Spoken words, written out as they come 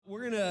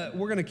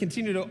gonna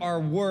continue to our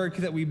work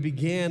that we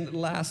began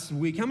last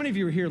week. How many of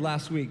you were here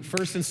last week?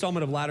 First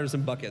installment of Ladders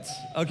and Buckets.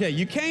 Okay,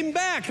 you came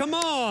back. Come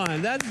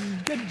on, that's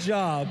good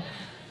job.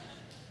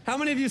 How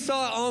many of you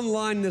saw it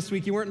online this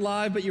week? You weren't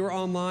live, but you were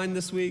online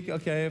this week.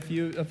 Okay, a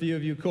few of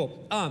you.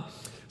 Cool.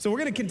 So we're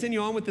gonna continue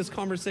on with this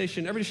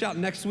conversation. Everybody shout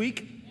next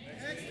week.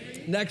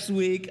 Next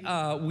week,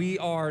 we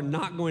are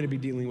not going to be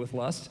dealing with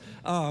lust.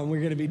 We're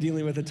going to be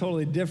dealing with a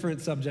totally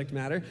different subject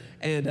matter.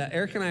 And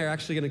Eric and I are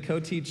actually going to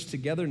co-teach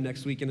together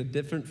next week in a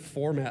different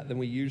format than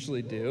we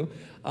usually do.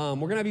 We're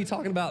going to be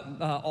talking about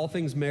all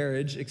things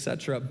marriage,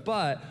 etc.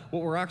 But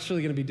what we're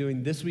actually going to be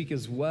doing this week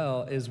as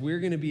well is we're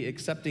going to be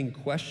accepting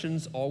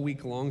questions all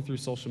week long through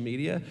social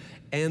media.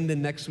 And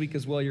then next week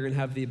as well, you're going to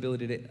have the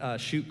ability to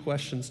shoot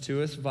questions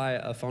to us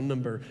via a phone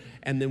number.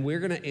 And then we're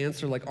going to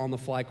answer like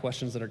on-the-fly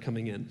questions that are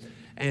coming in.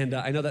 And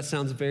I know that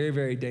sounds very,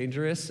 very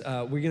dangerous.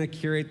 We're going to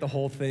curate the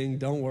whole thing,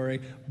 don't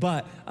worry.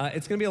 But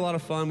it's going to be a lot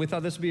of fun. We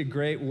thought this would be a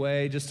great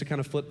way just to kind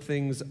of flip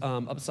things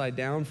upside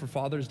down for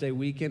Father's Day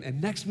weekend.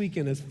 And next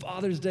weekend is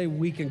Father's Day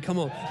weekend. Come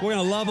on. We're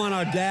going to love on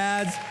our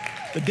dads,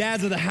 the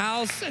dads of the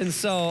house. And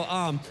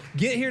so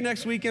get here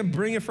next weekend.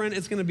 Bring a friend.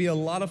 It's going to be a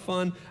lot of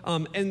fun.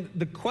 And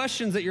the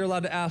questions that you're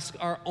allowed to ask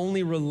are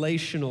only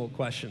relational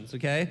questions,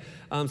 okay?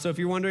 So if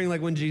you're wondering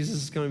like when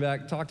Jesus is coming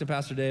back, talk to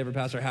Pastor Dave or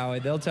Pastor Howie.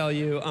 They'll tell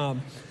you.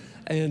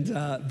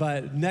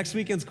 But next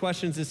weekend's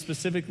questions is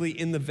specifically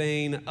in the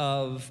vein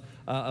of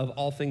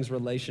all things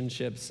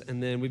relationships.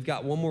 And then we've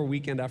got one more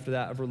weekend after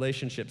that of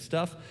relationship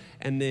stuff.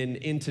 And then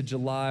into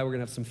July, we're going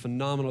to have some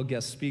phenomenal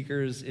guest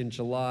speakers in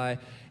July.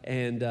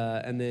 And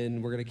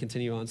then we're going to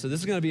continue on. So this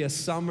is going to be a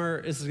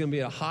summer. This is going to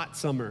be a hot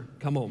summer.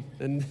 Come on.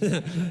 And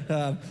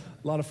a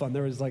lot of fun.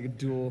 There was like a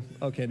dual.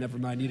 Okay, never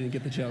mind. You didn't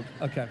get the joke.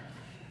 Okay.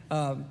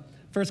 1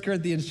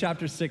 Corinthians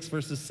chapter 6,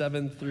 verses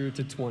 7 through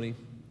to 20.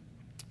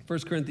 1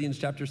 Corinthians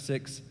chapter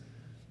 6,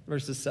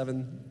 verses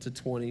 7 to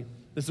 20.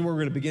 This is where we're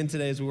going to begin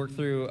today as we work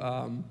through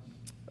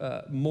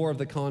more of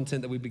the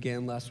content that we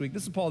began last week.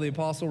 This is Paul the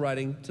Apostle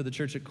writing to the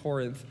church at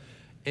Corinth.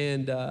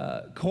 And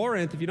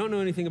Corinth, if you don't know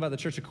anything about the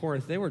church at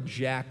Corinth, they were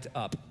jacked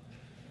up.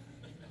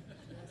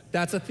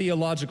 That's a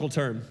theological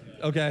term,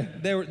 okay?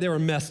 They were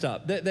messed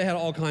up. They had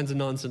all kinds of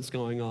nonsense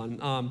going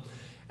on.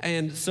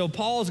 And so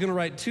Paul is going to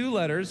write 2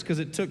 letters because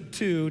it took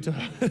 2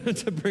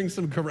 to bring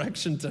some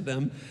correction to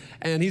them.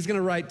 And he's going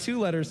to write 2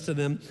 letters to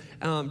them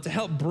to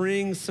help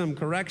bring some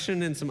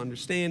correction and some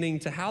understanding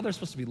to how they're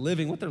supposed to be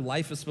living, what their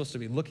life is supposed to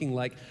be looking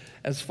like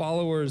as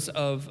followers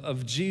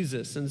of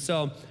Jesus. And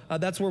so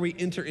that's where we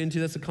enter into,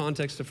 that's the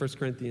context of 1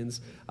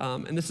 Corinthians.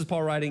 And this is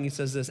Paul writing, he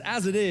says this,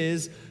 as it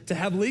is, to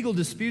have legal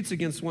disputes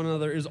against one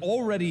another is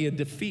already a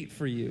defeat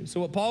for you. So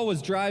what Paul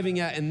was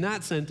driving at in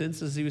that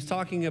sentence is he was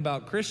talking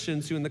about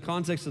Christians who in the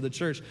context of the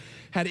church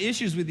had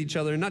issues with each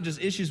other, and not just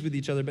issues with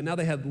each other, but now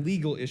they had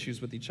legal issues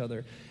with each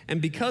other.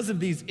 And because of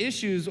these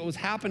issues, what was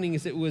happening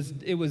is it was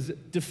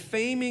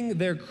defaming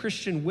their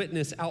Christian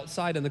witness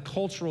outside in the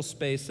cultural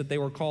space that they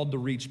were called to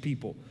reach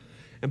people.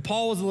 And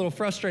Paul was a little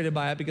frustrated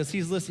by it because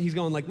he's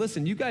going like,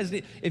 listen, you guys,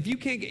 if you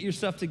can't get your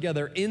stuff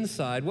together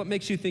inside, what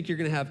makes you think you're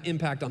going to have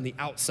impact on the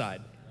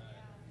outside?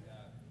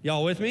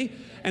 Y'all with me?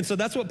 And so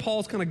that's what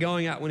Paul's kind of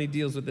going at when he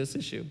deals with this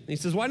issue. And he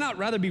says, why not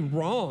rather be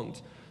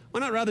wronged? Why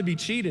not rather be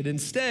cheated?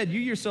 Instead, you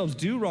yourselves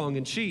do wrong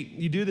and cheat.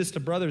 You do this to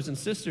brothers and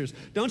sisters.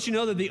 Don't you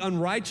know that the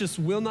unrighteous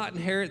will not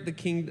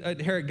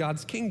inherit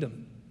God's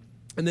kingdom?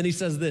 And then he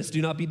says this,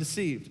 do not be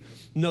deceived.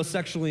 No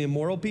sexually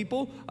immoral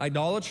people,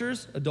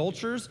 idolaters,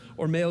 adulterers,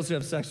 or males who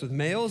have sex with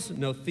males,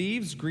 no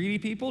thieves, greedy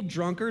people,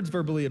 drunkards,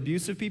 verbally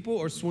abusive people,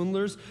 or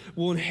swindlers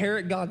will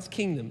inherit God's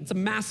kingdom. It's a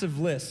massive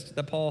list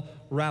that Paul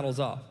rattles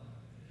off.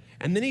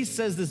 And then he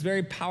says this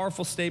very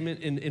powerful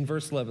statement in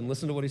verse 11.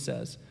 Listen to what he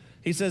says.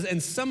 He says,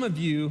 and some of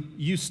you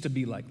used to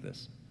be like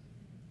this.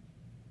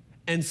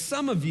 And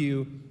some of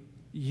you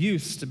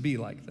used to be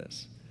like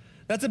this.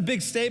 That's a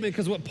big statement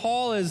because what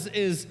Paul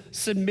is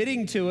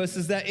submitting to us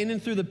is that in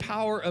and through the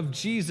power of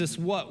Jesus,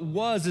 what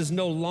was is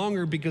no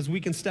longer, because we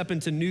can step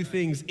into new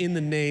things in the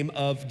name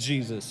of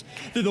Jesus.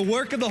 Through the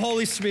work of the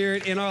Holy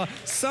Spirit in our,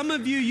 some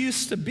of you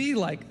used to be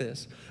like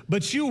this,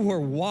 but you were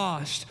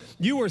washed,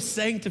 you were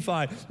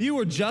sanctified, you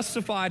were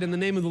justified in the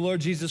name of the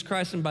Lord Jesus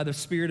Christ and by the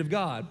Spirit of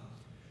God.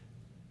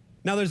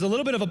 Now there's a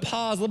little bit of a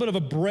pause, a little bit of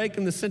a break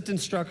in the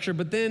sentence structure,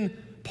 but then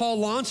Paul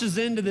launches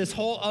into this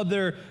whole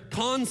other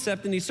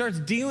concept and he starts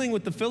dealing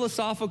with the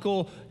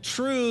philosophical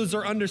truths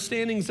or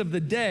understandings of the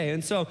day.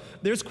 And so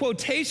there's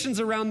quotations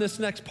around this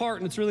next part,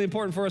 and it's really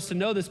important for us to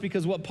know this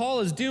because what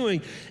Paul is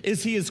doing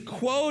is he is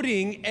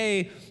quoting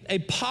a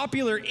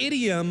popular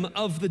idiom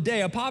of the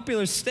day, a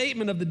popular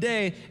statement of the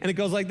day, and it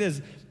goes like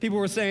this. People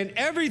were saying,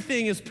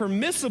 everything is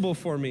permissible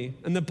for me.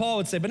 And then Paul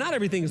would say, but not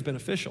everything is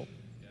beneficial.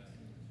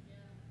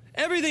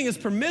 Everything is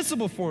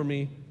permissible for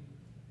me.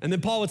 And then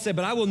Paul would say,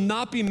 but I will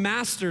not be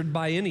mastered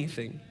by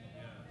anything.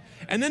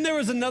 And then there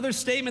was another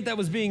statement that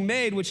was being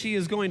made, which he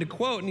is going to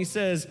quote, and he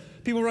says,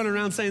 people run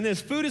around saying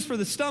this, food is for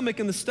the stomach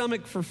and the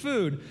stomach for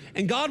food.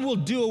 And God will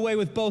do away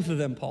with both of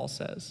them, Paul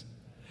says.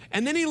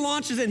 And then he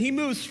launches in, he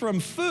moves from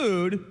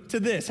food to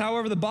this.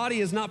 However, the body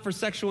is not for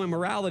sexual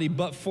immorality,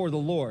 but for the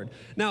Lord.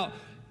 Now,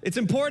 it's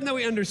important that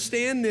we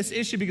understand this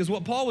issue because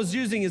what Paul was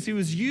using is he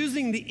was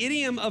using the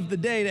idiom of the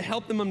day to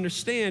help them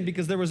understand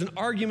because there was an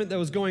argument that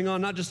was going on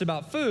not just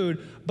about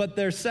food, but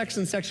their sex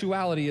and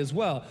sexuality as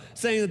well,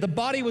 saying that the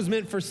body was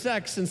meant for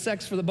sex and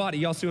sex for the body.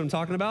 Y'all see what I'm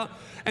talking about?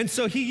 And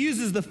so he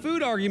uses the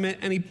food argument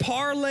and he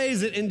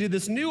parlays it into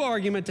this new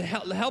argument to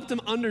help them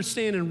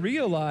understand and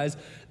realize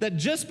that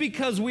just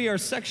because we are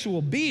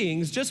sexual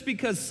beings, just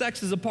because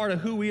sex is a part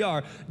of who we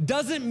are,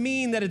 doesn't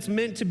mean that it's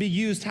meant to be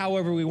used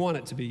however we want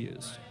it to be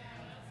used.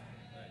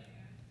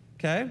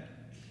 Okay?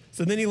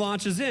 So then he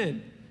launches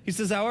in. He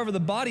says, however, the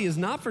body is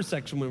not for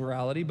sexual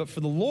immorality, but for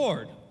the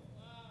Lord.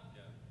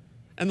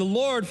 And the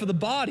Lord for the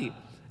body.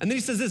 And then he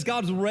says this,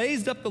 God's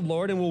raised up the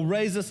Lord and will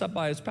raise us up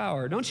by his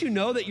power. Don't you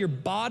know that your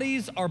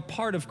bodies are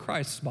part of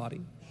Christ's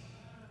body?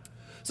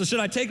 So should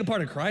I take a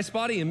part of Christ's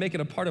body and make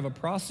it a part of a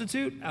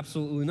prostitute?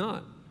 Absolutely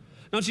not.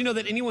 Don't you know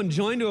that anyone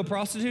joined to a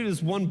prostitute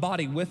is one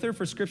body with her?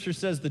 For scripture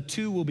says the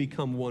two will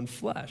become one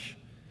flesh.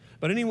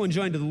 But anyone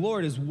joined to the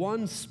Lord is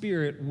one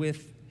spirit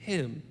with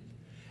him.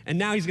 And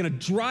now he's going to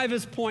drive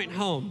his point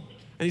home.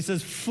 And he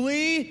says,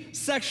 flee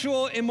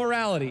sexual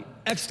immorality,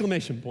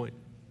 exclamation point.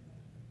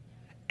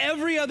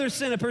 Every other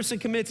sin a person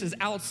commits is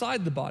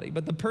outside the body,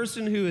 but the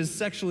person who is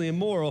sexually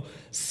immoral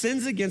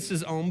sins against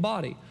his own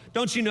body.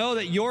 Don't you know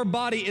that your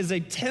body is a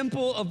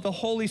temple of the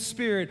Holy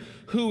Spirit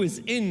who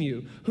is in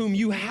you, whom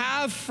you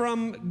have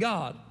from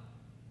God?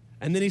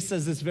 And then he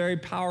says this very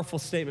powerful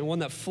statement, one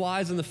that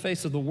flies in the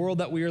face of the world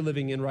that we are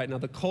living in right now,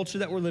 the culture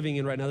that we're living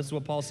in right now. This is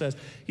what Paul says.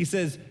 He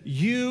says,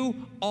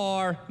 you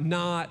are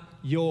not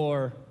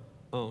your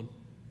own.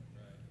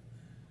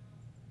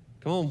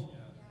 Come on.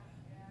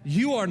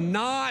 You are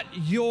not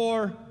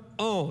your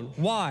own.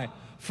 Why?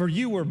 For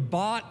you were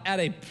bought at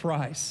a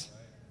price.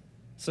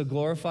 So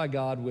glorify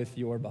God with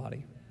your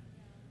body.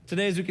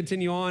 Today, as we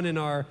continue on in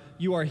our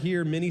You Are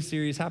Here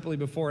mini-series, Happily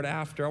Before and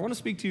After, I want to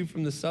speak to you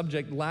from the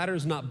subject,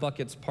 Ladders Not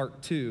Buckets,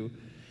 Part 2,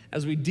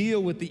 as we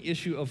deal with the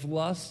issue of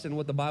lust and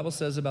what the Bible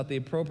says about the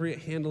appropriate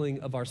handling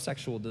of our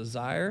sexual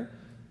desire,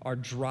 our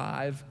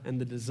drive, and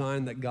the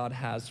design that God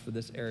has for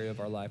this area of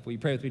our life. Will you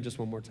pray with me just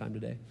one more time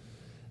today?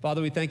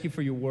 Father, we thank you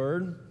for your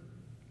word.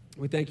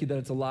 We thank you that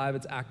it's alive,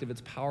 it's active,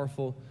 it's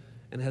powerful,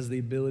 and has the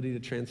ability to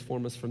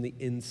transform us from the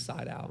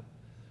inside out.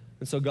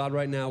 And so, God,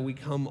 right now, we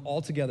come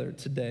all together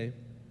today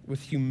with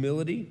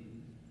humility,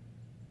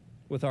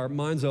 with our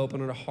minds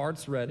open and our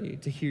hearts ready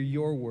to hear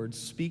your words.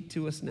 Speak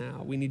to us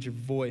now. We need your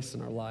voice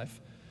in our life.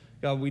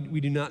 God,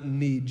 we do not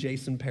need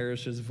Jason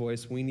Parrish's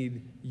voice. We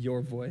need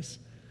your voice.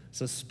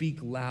 So speak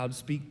loud,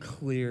 speak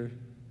clear.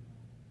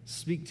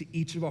 Speak to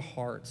each of our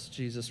hearts,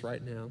 Jesus,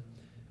 right now.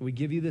 And we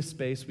give you this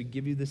space. We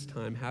give you this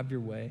time. Have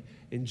your way.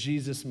 In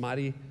Jesus'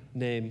 mighty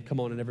name. Come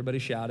on, and everybody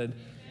shouted.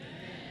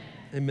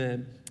 Amen.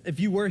 Amen. If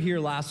you were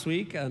here last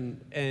week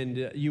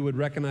and you would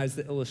recognize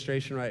the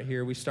illustration right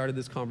here, we started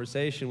this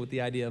conversation with the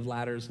idea of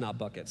ladders, not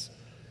buckets.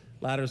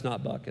 Ladders,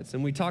 not buckets.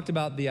 And we talked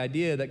about the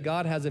idea that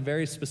God has a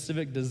very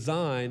specific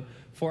design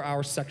for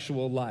our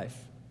sexual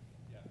life.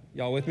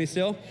 Y'all with me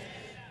still?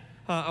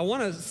 I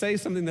want to say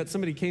something that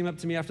somebody came up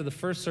to me after the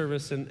first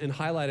service and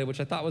highlighted,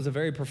 which I thought was a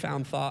very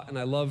profound thought, and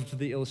I loved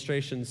the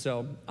illustration,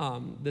 so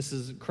this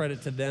is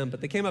credit to them. But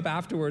they came up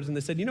afterwards and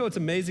they said, you know what's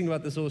amazing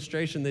about this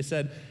illustration? They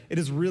said, it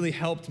has really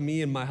helped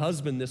me and my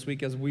husband this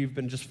week as we've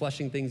been just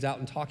fleshing things out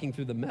and talking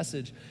through the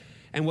message.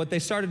 And what they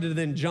started to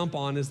then jump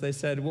on is they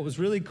said, what was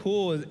really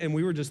cool, and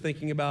we were just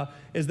thinking about,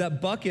 is that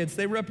buckets,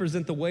 they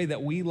represent the way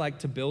that we like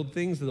to build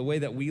things, the way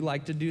that we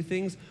like to do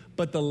things,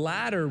 but the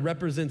ladder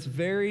represents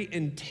very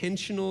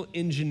intentional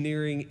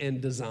engineering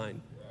and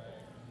design.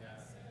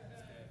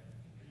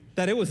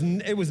 That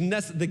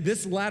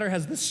this ladder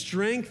has the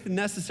strength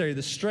necessary,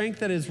 the strength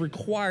that is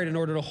required in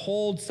order to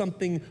hold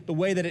something the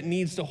way that it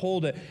needs to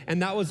hold it.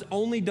 And that was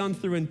only done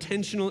through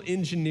intentional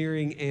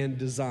engineering and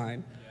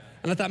design.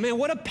 And I thought, man,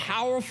 what a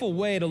powerful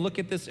way to look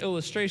at this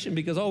illustration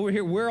because,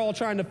 we're all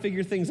trying to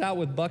figure things out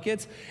with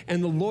buckets,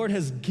 and the Lord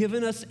has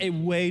given us a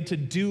way to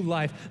do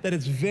life that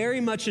is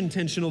very much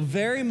intentional,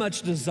 very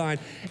much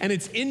designed, and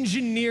it's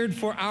engineered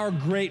for our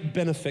great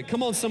benefit.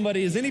 Come on,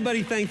 somebody, is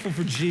anybody thankful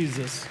for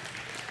Jesus?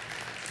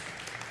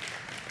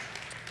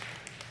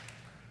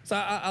 So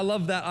I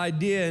love that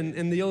idea,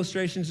 and the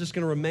illustration is just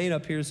going to remain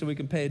up here so we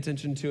can pay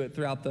attention to it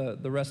throughout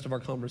the rest of our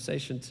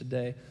conversation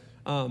today.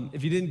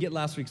 If you didn't get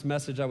last week's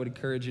message, I would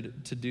encourage you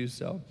to do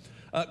so.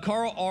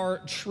 Carl R.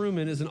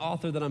 Trueman is an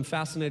author that I'm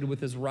fascinated with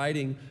his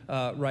writing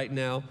right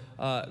now.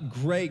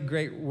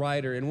 Great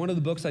writer. In one of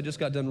the books I just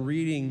got done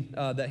reading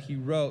that he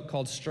wrote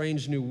called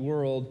Strange New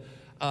World,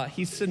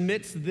 he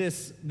submits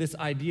this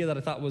idea that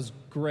I thought was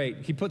great.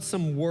 He puts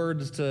some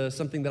words to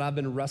something that I've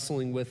been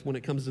wrestling with when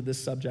it comes to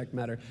this subject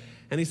matter.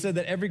 And he said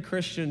that every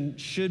Christian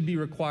should be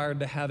required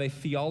to have a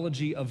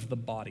theology of the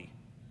body.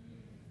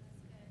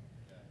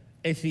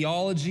 A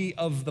theology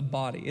of the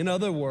body. In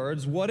other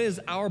words, what is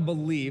our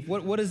belief?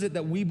 What is it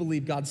that we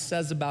believe God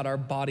says about our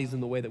bodies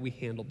and the way that we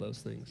handle those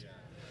things?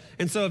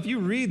 And so if you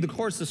read the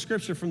course of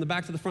Scripture from the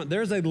back to the front,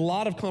 there's a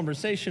lot of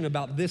conversation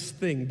about this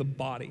thing, the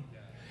body.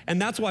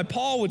 And that's why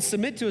Paul would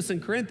submit to us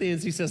in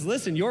Corinthians. He says,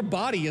 listen, your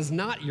body is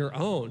not your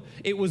own.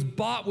 It was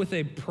bought with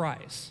a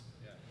price.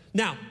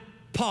 Now,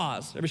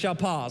 pause. Everybody shout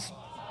pause.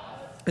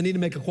 I need to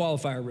make a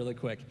qualifier really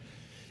quick.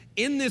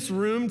 In this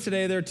room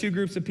today, there are two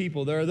groups of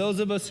people. There are those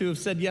of us who have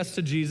said yes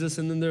to Jesus,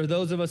 and then there are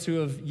those of us who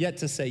have yet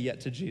to say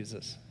yes to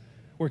Jesus.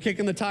 We're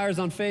kicking the tires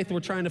on faith. We're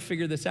trying to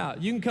figure this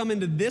out. You can come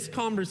into this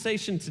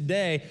conversation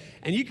today,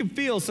 and you can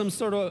feel some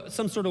sort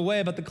of way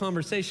about the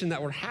conversation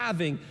that we're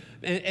having,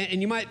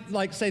 and you might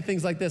like say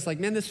things like this, like,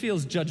 man, this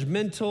feels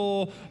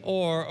judgmental,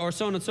 or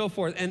so on and so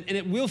forth, and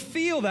it will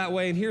feel that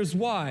way, and here's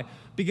why.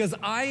 Because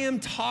I am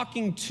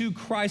talking to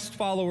Christ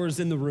followers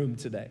in the room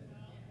today.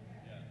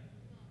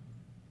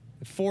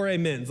 4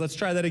 amens. Let's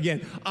try that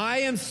again. I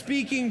am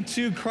speaking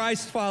to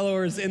Christ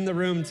followers in the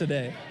room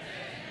today.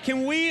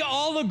 Can we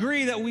all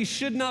agree that we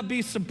should not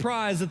be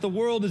surprised that the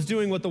world is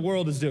doing what the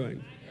world is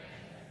doing?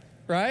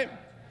 Right?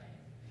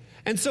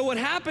 And so what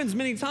happens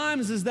many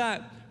times is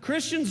that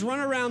Christians run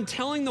around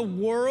telling the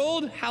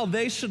world how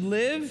they should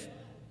live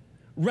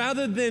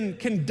rather than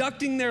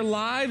conducting their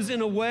lives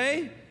in a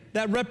way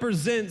that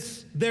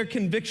represents their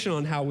conviction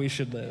on how we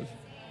should live.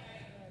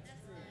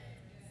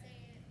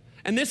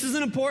 And this is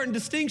an important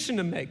distinction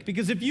to make,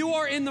 because if you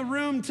are in the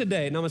room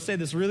today, and I'm gonna say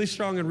this really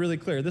strong and really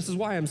clear, this is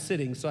why I'm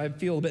sitting, so I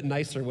feel a bit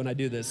nicer when I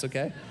do this,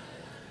 okay?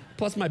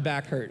 Plus my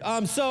back hurt.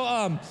 But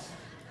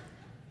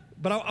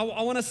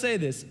I wanna say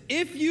this.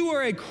 If you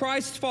are a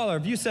Christ follower,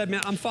 if you said,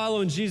 man, I'm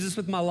following Jesus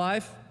with my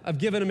life, I've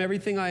given him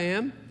everything I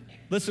am,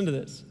 listen to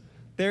this.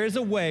 There is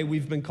a way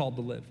we've been called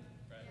to live.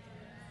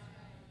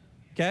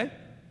 Okay?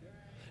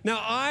 Now,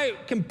 I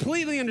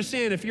completely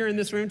understand if you're in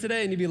this room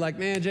today and you'd be like,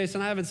 man,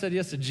 Jason, I haven't said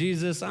yes to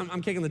Jesus.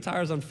 I'm kicking the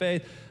tires on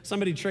faith.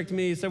 Somebody tricked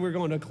me, said we were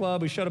going to a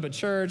club. We showed up at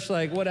church,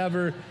 like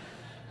whatever.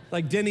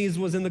 Like Denny's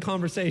was in the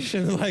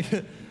conversation, like,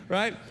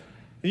 right?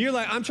 And you're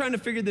like, I'm trying to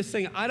figure this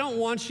thing. I don't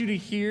want you to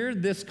hear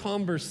this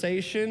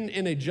conversation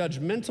in a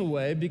judgmental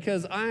way,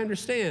 because I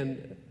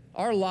understand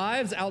our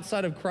lives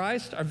outside of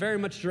Christ are very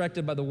much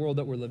directed by the world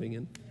that we're living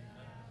in.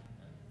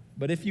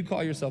 But if you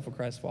call yourself a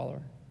Christ follower,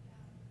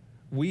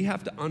 we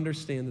have to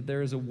understand that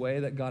there is a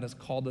way that God has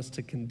called us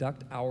to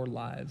conduct our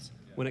lives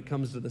when it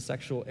comes to the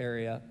sexual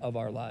area of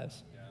our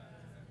lives.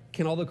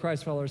 Can all the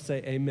Christ followers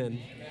say amen?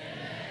 Amen.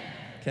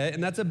 Okay,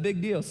 and that's a big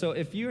deal. So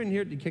if you're in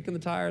here kicking the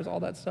tires, all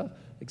that stuff,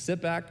 like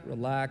sit back,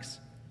 relax.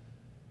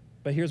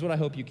 But here's what I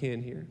hope you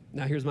can hear.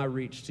 Now here's my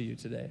reach to you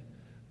today.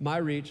 My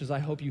reach is I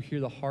hope you hear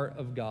the heart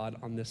of God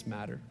on this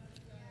matter.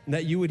 And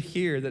that you would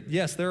hear that,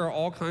 yes, there are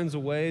all kinds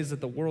of ways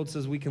that the world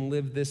says we can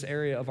live this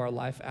area of our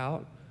life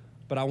out.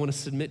 But I want to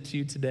submit to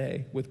you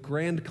today with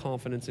grand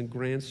confidence and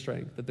grand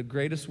strength that the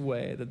greatest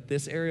way that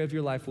this area of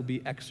your life will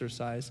be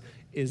exercised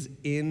is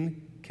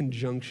in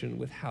conjunction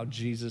with how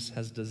Jesus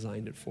has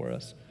designed it for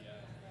us.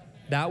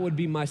 That would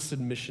be my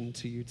submission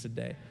to you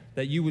today,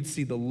 that you would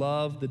see the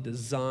love, the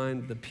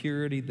design, the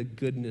purity, the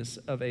goodness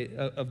of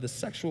the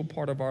sexual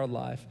part of our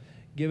life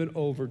given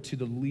over to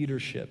the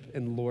leadership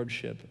and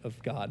lordship of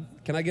God.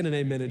 Can I get an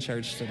amen in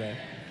church today?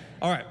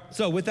 All right,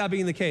 so with that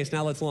being the case,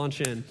 now let's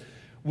launch in.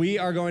 We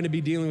are going to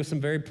be dealing with some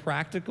very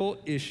practical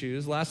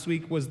issues. Last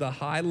week was the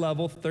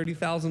high-level,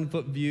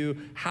 30,000-foot view.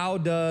 How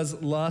does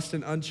lust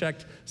and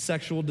unchecked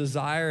sexual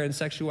desire and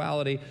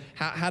sexuality,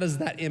 how does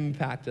that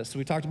impact us? So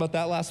we talked about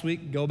that last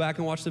week. Go back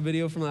and watch the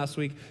video from last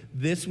week.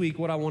 This week,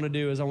 what I want to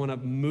do is I want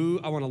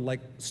to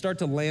start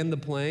to land the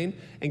plane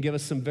and give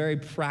us some very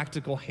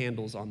practical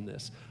handles on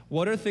this.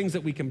 What are things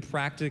that we can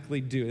practically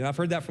do? And I've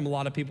heard that from a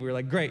lot of people who are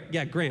like, great,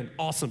 yeah, grand,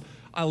 awesome.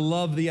 I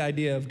love the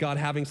idea of God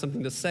having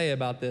something to say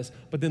about this,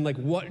 but then like,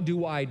 what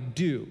do I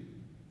do,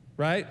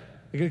 right?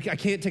 Like, I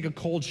can't take a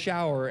cold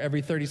shower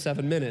every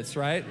 37 minutes,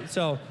 right?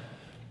 So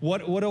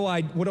what do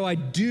I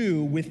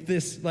do with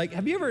this? Like,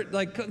 have you ever,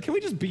 like, can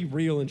we just be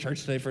real in church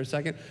today for a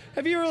second?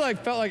 Have you ever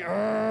like felt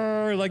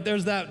like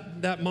there's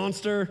that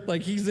monster,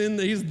 like he's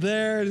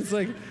there, and it's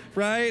like,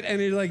 right?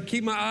 And you're like,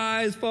 keep my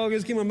eyes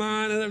focused, keep my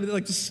mind, and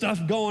like just stuff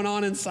going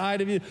on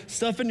inside of you,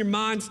 stuff in your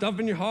mind, stuff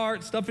in your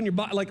heart, stuff in your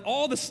body, like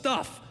all the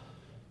stuff.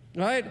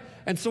 Right?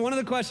 And so one of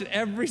the questions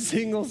every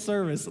single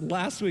service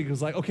last week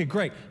was like, okay,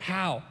 great,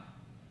 how?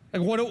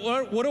 Like, what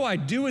do I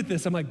do with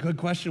this? I'm like, good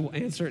question, we'll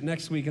answer it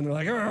next week. And they're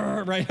like,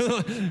 right?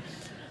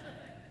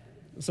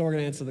 So we're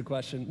gonna answer the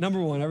question.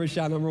 Number one, every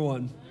shout, number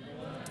one.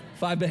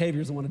 5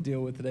 behaviors I wanna deal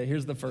with today.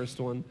 Here's the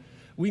first one.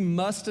 We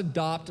must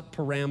adopt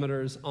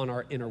parameters on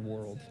our inner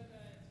world.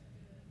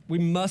 We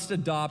must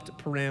adopt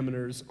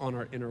parameters on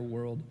our inner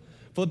world.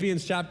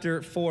 Philippians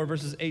chapter 4,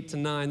 verses 8 to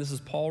 9, this is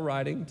Paul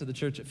writing to the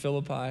church at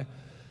Philippi.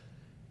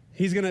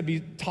 He's going to be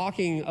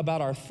talking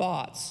about our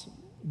thoughts,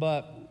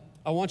 but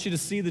I want you to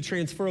see the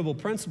transferable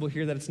principle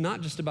here that it's not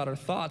just about our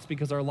thoughts,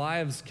 because our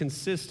lives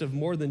consist of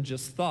more than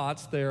just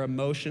thoughts. There are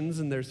emotions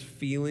and there's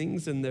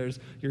feelings and there's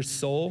your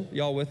soul.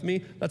 Y'all with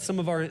me?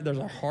 There's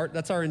our heart.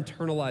 That's our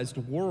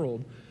internalized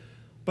world.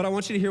 But I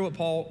want you to hear what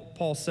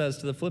Paul says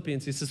to the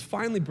Philippians. He says,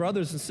 finally,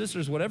 brothers and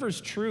sisters, whatever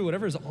is true,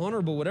 whatever is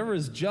honorable, whatever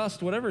is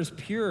just, whatever is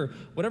pure,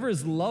 whatever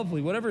is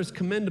lovely, whatever is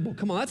commendable.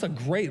 Come on, that's a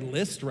great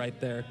list right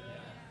there.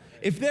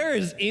 If there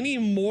is any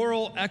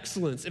moral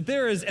excellence, if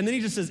there is, and then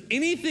he just says,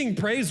 anything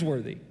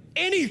praiseworthy,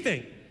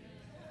 anything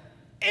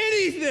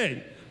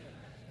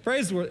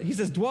praiseworthy. He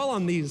says, dwell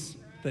on these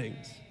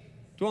things.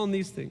 Dwell on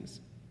these things.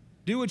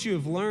 Do what you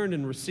have learned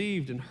and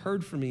received and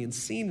heard from me and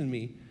seen in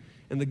me,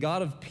 and the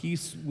God of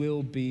peace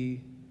will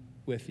be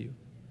with you.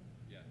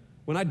 Yeah.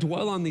 When I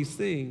dwell on these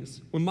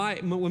things, when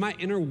my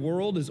inner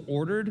world is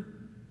ordered,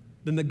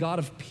 then the God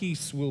of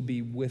peace will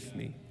be with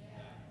me.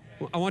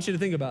 I want you to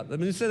think about that.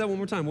 Let me say that one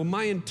more time. When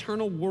my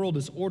internal world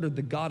is ordered,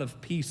 the God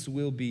of peace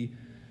will be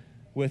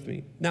with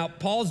me. Now,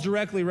 Paul's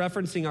directly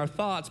referencing our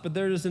thoughts, but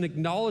there is an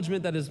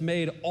acknowledgement that is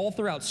made all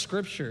throughout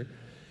Scripture,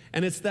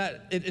 and it's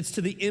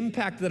to the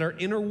impact that our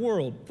inner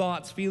world,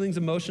 thoughts, feelings,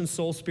 emotions,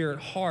 soul, spirit,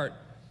 heart,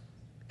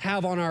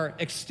 have on our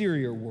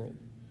exterior world.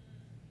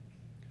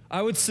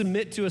 I would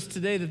submit to us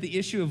today that the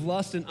issue of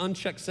lust and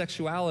unchecked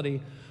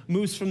sexuality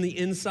moves from the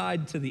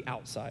inside to the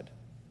outside.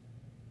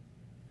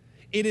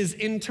 It is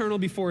internal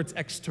before it's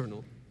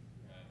external.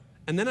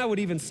 And then I would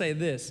even say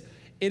this,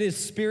 it is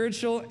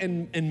spiritual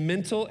and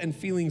mental and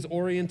feelings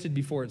oriented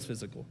before it's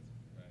physical.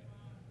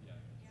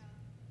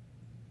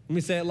 Let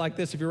me say it like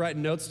this. If you're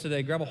writing notes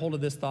today, grab a hold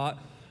of this thought.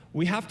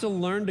 We have to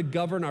learn to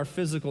govern our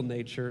physical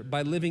nature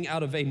by living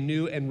out of a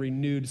new and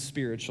renewed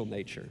spiritual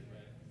nature.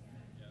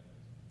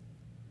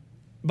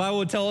 The Bible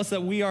would tell us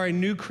that we are a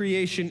new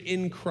creation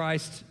in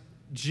Christ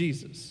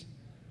Jesus.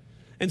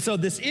 And so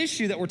this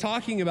issue that we're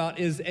talking about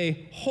is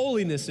a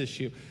holiness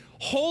issue.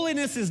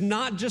 Holiness is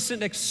not just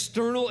an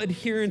external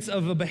adherence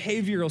of a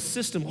behavioral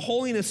system.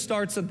 Holiness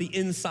starts at the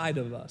inside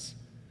of us.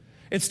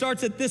 It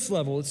starts at this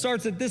level. It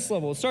starts at this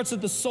level. It starts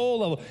at the soul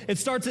level. It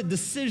starts at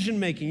decision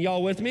making.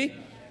 Y'all with me?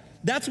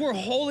 That's where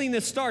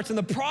holiness starts. And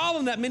the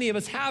problem that many of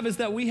us have is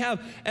that we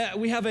have a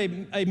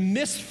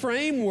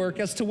misframework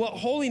as to what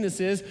holiness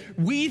is.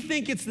 We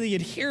think it's the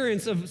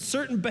adherence of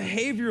certain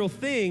behavioral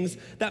things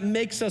that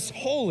makes us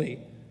holy.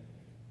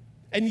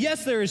 And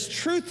yes, there is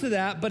truth to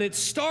that, but it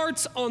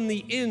starts on the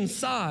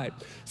inside.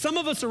 Some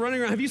of us are running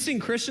around. Have you seen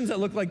Christians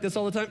that look like this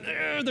all the time?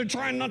 They're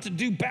trying not to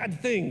do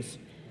bad things.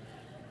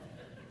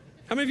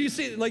 How many of you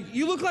see, like,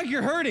 you look like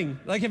you're hurting?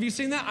 Like, have you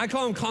seen that? I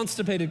call them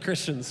constipated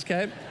Christians,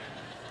 okay?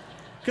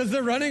 Because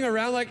they're running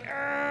around like,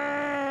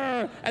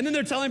 argh! And then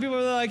they're telling people,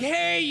 they're like,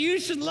 hey, you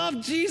should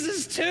love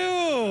Jesus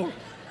too.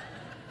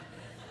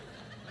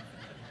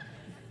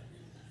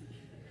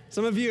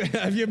 Some of you,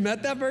 have you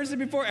met that person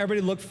before? Everybody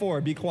look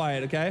forward, be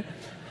quiet, okay?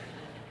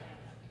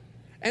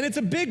 And it's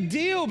a big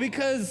deal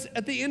because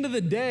at the end of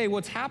the day,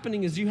 what's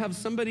happening is you have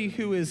somebody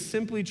who is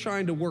simply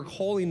trying to work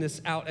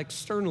holiness out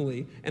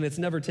externally, and it's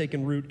never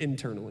taken root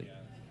internally.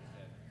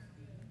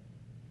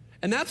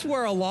 And that's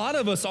where a lot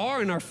of us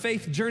are in our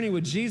faith journey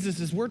with Jesus,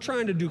 is we're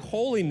trying to do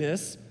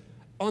holiness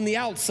on the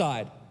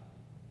outside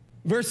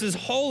versus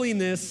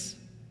holiness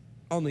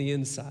on the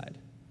inside.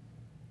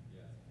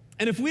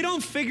 And if we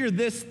don't figure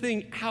this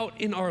thing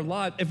out in our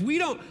life, if we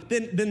don't,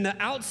 then the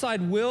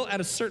outside will, at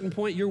a certain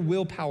point, your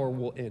willpower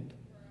will end.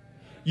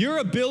 Your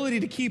ability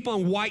to keep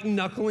on white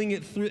knuckling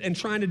it through and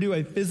trying to do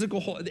a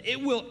physical,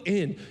 it will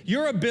end.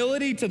 Your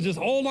ability to just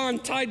hold on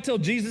tight till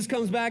Jesus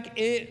comes back,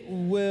 it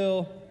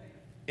will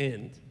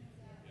end.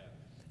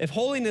 If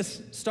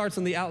holiness starts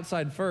on the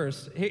outside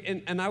first,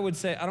 and I would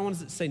say, I don't want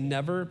to say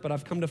never, but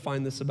I've come to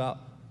find this about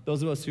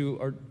those of us who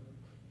are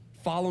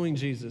following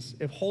Jesus.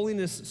 If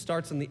holiness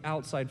starts on the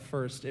outside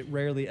first, it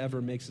rarely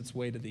ever makes its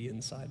way to the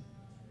inside.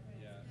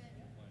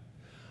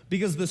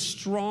 Because the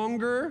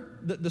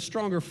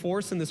stronger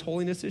force in this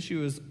holiness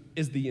issue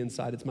is the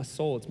inside. It's my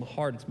soul, it's my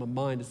heart, it's my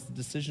mind, it's the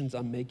decisions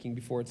I'm making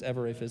before it's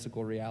ever a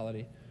physical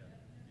reality.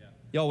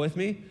 Y'all with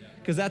me?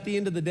 Because at the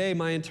end of the day,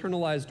 my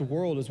internalized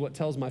world is what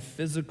tells my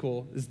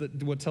physical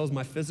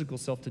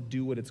self to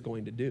do what it's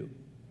going to do.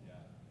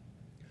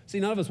 See,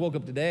 none of us woke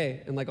up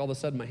today and like all of a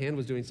sudden my hand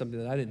was doing something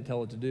that I didn't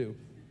tell it to do.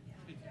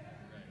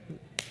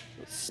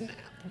 Snap.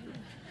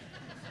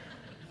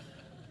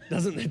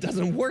 It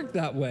doesn't work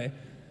that way.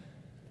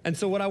 And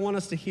so what I want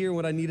us to hear,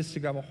 what I need us to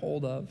grab a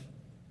hold of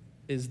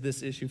is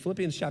this issue.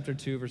 Philippians chapter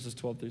 2, verses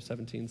 12 through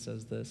 17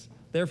 says this.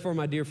 Therefore,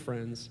 my dear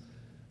friends,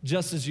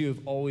 just as you have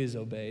always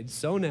obeyed,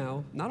 so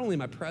now, not only in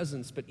my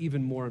presence, but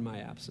even more in my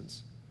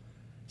absence.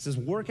 It says,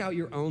 work out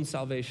your own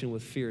salvation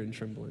with fear and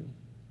trembling.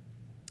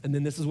 And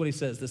then this is what he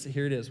says.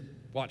 Here it is.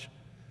 Watch.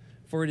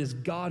 For it is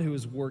God who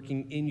is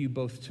working in you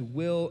both to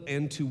will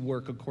and to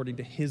work according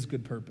to his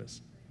good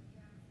purpose.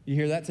 You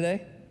hear that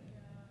today?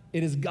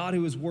 It is God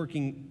who is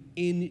working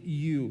in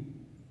you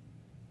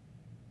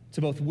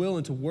to both will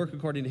and to work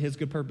according to his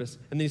good purpose.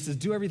 And then he says,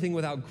 do everything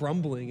without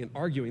grumbling and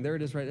arguing. There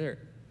it is right there.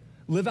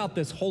 Live out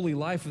this holy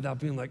life without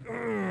being like,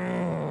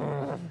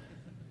 ugh.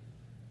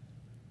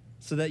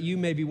 So that you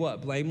may be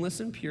what? Blameless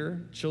and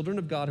pure, children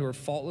of God who are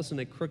faultless in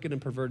a crooked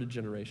and perverted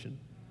generation.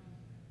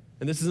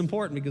 And this is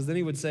important because then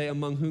he would say,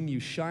 among whom you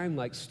shine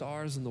like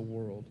stars in the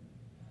world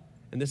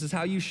And this is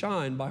how you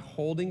shine, by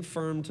holding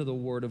firm to the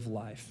word of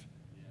life.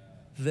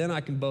 Then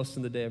I can boast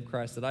in the day of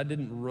Christ that I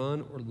didn't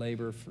run or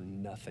labor for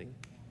nothing.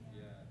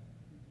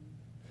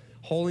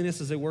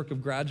 Holiness is a work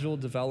of gradual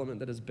development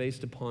that is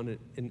based upon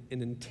an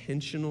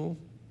intentional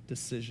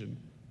decision,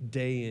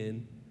 day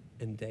in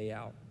and day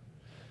out.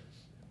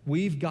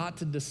 We've got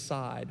to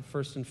decide,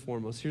 first and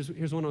foremost,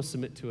 here's what I'll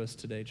submit to us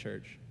today,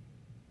 church.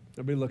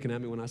 Everybody looking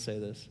at me when I say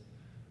this.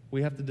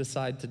 We have to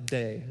decide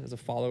today, as a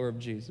follower of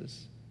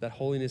Jesus, that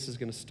holiness is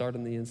going to start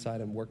on the inside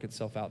and work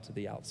itself out to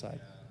the outside.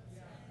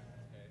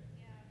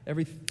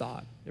 Every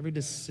thought, every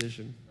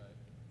decision,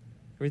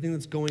 everything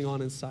that's going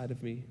on inside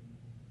of me,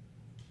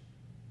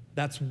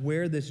 that's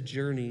where this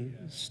journey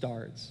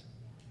starts.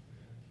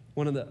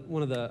 One of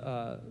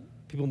the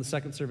people in the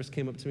second service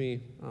came up to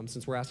me,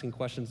 since we're asking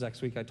questions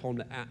next week. I told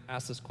him to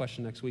ask this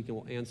question next week and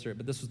we'll answer it,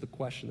 but this was the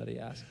question that he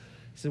asked.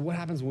 He said, what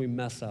happens when we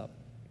mess up?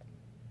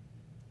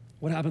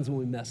 What happens when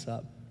we mess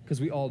up? Because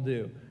we all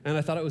do. And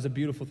I thought it was a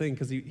beautiful thing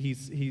because he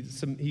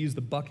used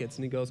the buckets,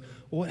 and he goes,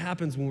 well, what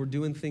happens when we're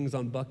doing things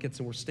on buckets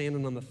and we're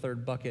standing on the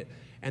third bucket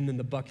and then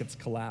the buckets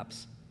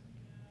collapse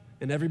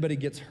and everybody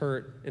gets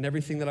hurt and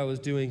everything that I was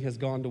doing has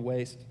gone to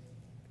waste?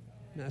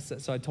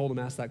 So I told him,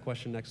 ask that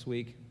question next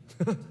week.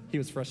 He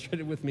was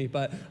frustrated with me,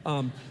 but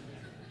I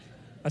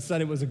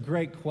said it was a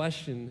great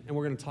question, and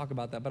we're going to talk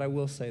about that. But I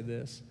will say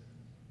this.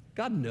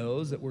 God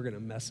knows that we're going to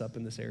mess up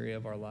in this area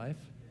of our life.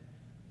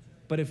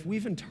 But if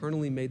we've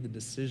internally made the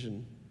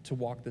decision to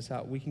walk this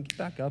out, we can get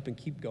back up and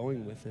keep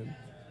going with him.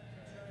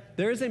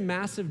 There is a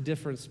massive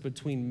difference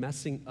between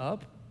messing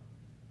up.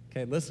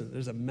 Okay, listen,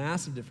 there's a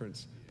massive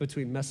difference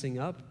between messing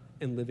up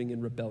and living in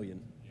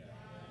rebellion.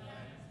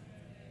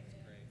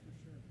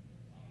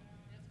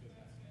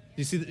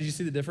 Do you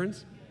see the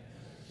difference?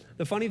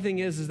 The funny thing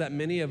is that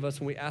many of us,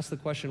 when we ask the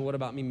question, what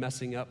about me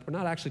messing up, we're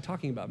not actually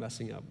talking about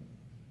messing up.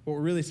 What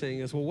we're really saying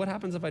is, well, what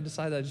happens if I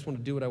decide that I just want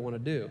to do what I want to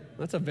do?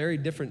 That's a very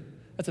different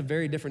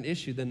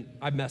issue than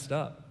I messed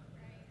up.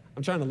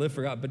 I'm trying to live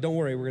for God, but don't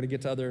worry, we're going to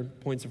get to other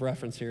points of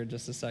reference here in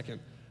just a second,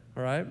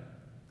 all right?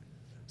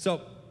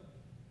 So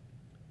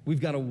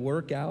we've got to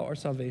work out our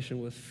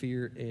salvation with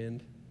fear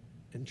and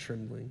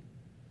trembling.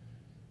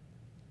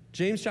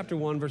 James chapter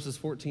 1, verses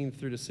 14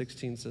 through to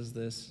 16 says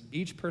this: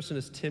 each person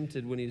is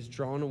tempted when he is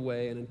drawn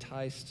away and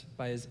enticed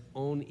by his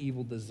own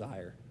evil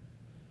desire.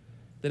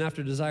 Then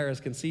after desire is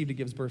conceived, it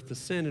gives birth to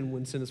sin, and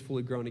when sin is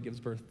fully grown, it gives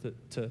birth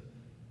to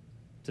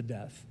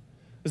death.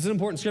 This is an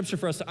important scripture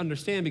for us to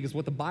understand, because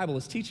what the Bible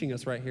is teaching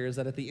us right here is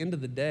that at the end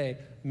of the day,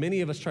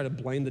 many of us try to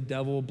blame the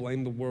devil,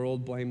 blame the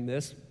world, blame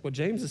this. What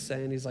James is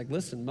saying, he's like,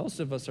 listen, most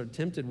of us are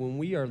tempted when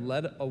we are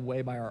led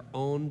away by our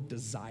own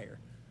desire,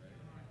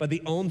 by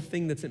the own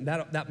thing that's in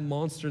that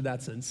monster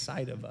that's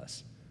inside of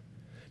us.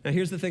 Now,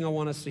 here's the thing I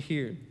want us to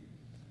hear.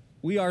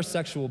 We are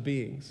sexual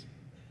beings.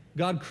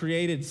 God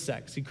created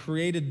sex. He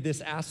created this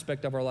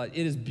aspect of our life.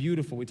 It is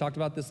beautiful. We talked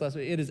about this last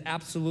week. It is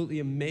absolutely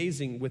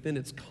amazing within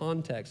its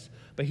context.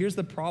 But here's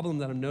the problem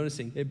that I'm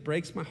noticing. It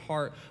breaks my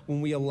heart when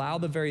we allow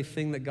the very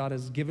thing that God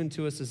has given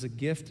to us as a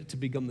gift to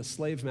become the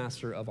slave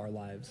master of our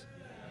lives.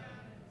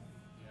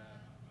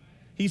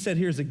 He said,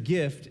 here's a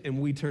gift,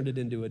 and we turned it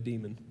into a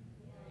demon.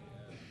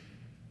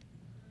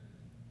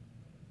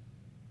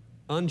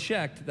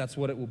 Unchecked, that's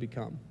what it will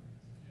become.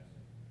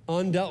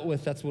 Undealt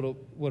with, that's what it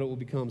will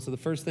become. So the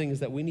first thing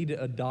is that we need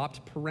to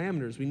adopt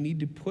parameters. We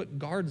need to put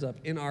guards up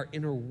in our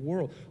inner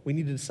world. We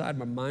need to decide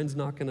my mind's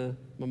not gonna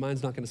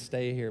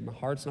stay here. My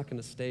heart's not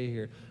gonna stay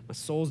here. My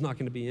soul's not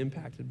gonna be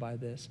impacted by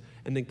this.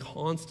 And then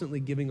constantly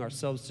giving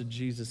ourselves to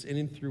Jesus in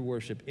and through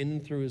worship, in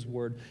and through his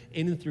word,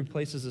 in and through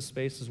places and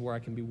spaces where I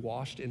can be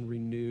washed and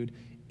renewed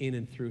in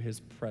and through his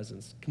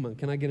presence. Come on,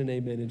 can I get an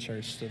amen in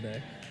church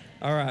today?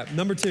 All right,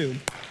 number two.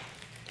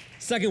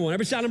 Second one,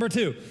 every shout number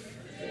two.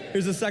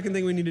 Here's the second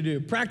thing we need to do.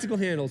 Practical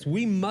handles.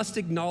 We must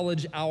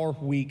acknowledge our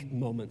weak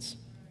moments.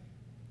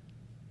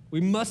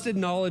 We must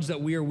acknowledge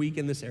that we are weak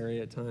in this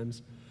area at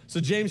times. So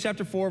James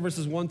chapter 4,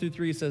 verses 1 through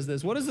 3 says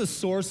this: what is the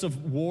source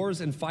of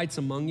wars and fights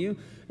among you?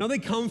 Now they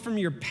come from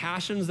your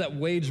passions that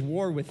wage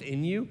war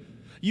within you.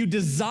 You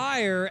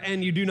desire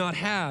and you do not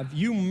have.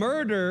 You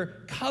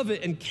murder,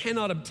 covet, and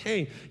cannot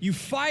obtain. You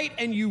fight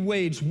and you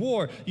wage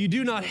war. You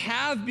do not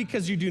have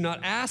because you do not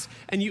ask,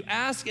 and you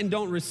ask and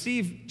don't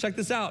receive. Check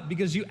this out,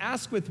 because you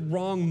ask with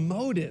wrong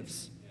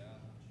motives.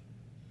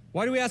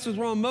 Why do we ask with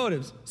wrong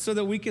motives? So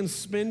that we can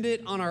spend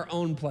it on our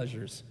own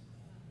pleasures.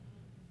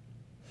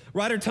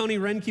 Writer Tony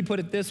Renke put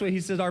it this way.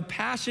 He says, our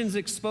passions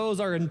expose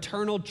our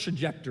internal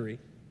trajectory.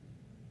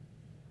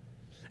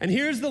 And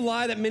here's the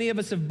lie that many of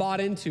us have bought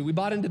into. We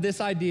bought into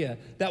this idea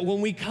that when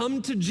we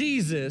come to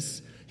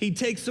Jesus, he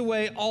takes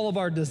away all of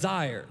our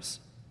desires.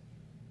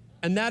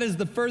 And that is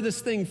the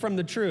furthest thing from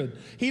the truth.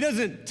 He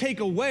doesn't take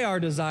away our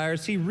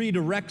desires, he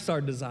redirects our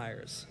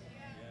desires.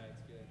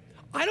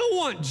 I don't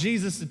want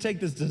Jesus to take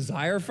this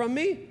desire from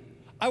me.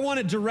 I want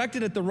it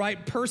directed at the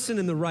right person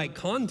in the right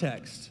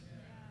context.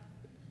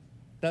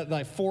 That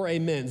like 4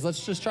 amens.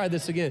 Let's just try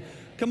this again.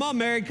 Come on,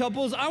 married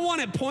couples. I want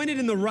it pointed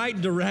in the right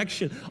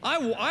direction.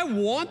 I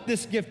want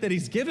this gift that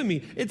he's given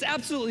me. It's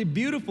absolutely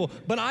beautiful,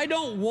 but I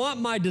don't want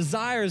my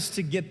desires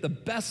to get the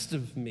best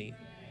of me.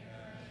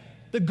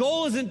 The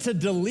goal isn't to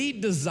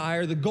delete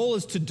desire. The goal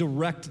is to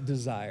direct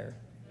desire.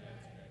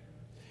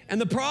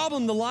 And the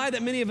problem, the lie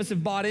that many of us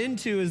have bought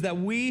into is that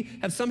we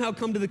have somehow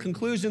come to the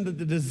conclusion that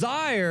the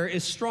desire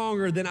is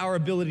stronger than our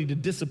ability to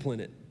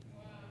discipline it.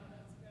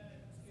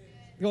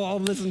 Go, oh,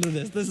 listen to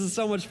this. This is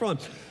so much fun.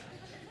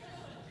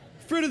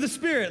 Fruit of the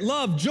Spirit,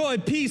 love, joy,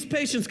 peace,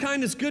 patience,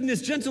 kindness,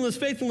 goodness, gentleness,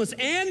 faithfulness,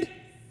 and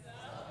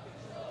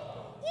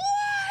self-control.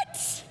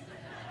 What?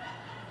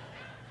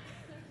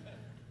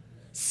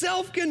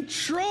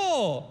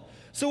 Self-control.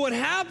 So what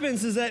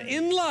happens is that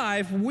in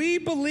life, we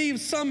believe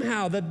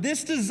somehow that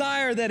this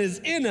desire that is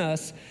in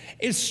us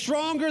is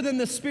stronger than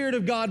the Spirit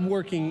of God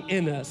working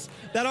in us.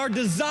 That our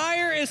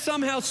desire is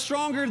somehow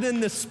stronger than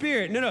the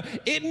Spirit. No,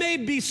 it may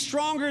be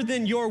stronger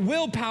than your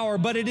willpower,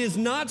 but it is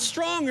not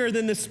stronger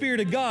than the Spirit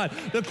of God.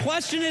 The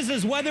question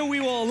is whether we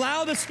will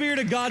allow the Spirit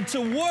of God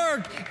to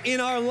work in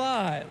our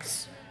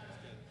lives.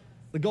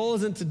 The goal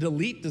isn't to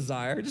delete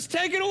desire, just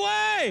take it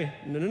away.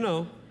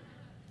 No.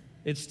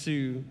 It's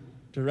to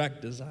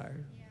direct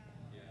desire.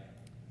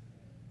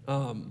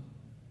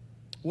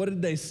 What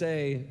did they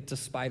say to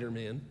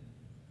Spider-Man?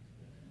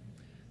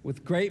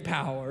 With great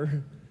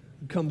power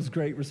comes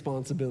great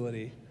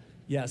responsibility.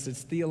 Yes,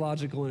 it's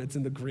theological and it's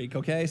in the Greek,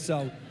 okay?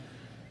 So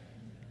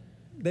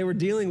they were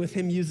dealing with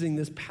him using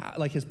this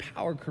his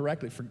power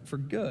correctly for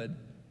good.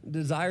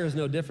 Desire is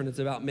no different. It's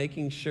about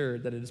making sure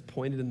that it is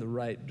pointed in the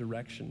right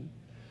direction.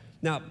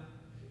 Now,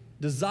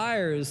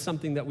 desire is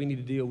something that we need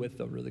to deal with,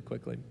 though, really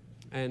quickly.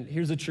 And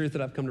here's the truth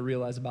that I've come to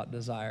realize about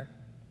desire.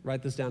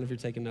 Write this down if you're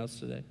taking notes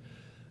today.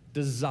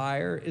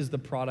 Desire is the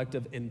product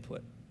of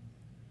input.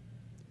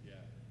 Yeah.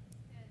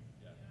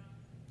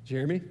 Did you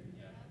hear me?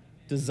 Yeah.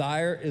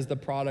 Desire is the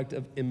product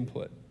of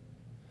input.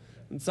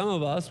 And some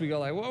of us, we go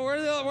like, well,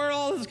 where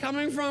all this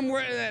coming from?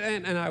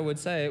 And I would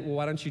say, well,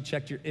 why don't you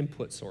check your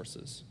input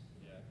sources?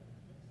 Yeah.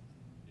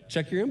 Yeah.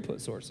 Check your input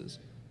sources.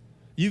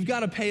 You've got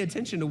to pay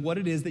attention to what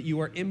it is that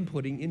you are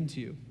inputting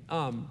into.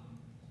 I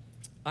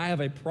have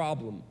a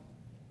problem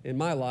in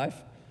my life,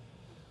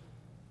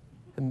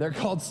 and they're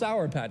called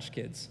Sour Patch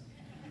Kids.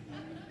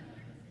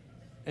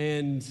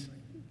 And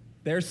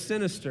they're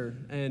sinister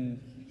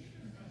and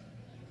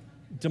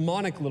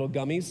demonic little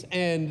gummies,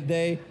 and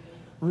they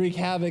wreak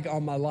havoc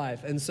on my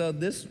life. And so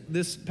this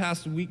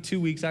past week, 2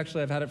 weeks,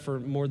 actually, I've had it for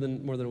more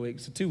than a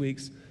week, so 2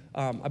 weeks.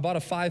 I bought a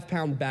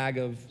 5-pound bag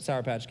of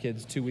Sour Patch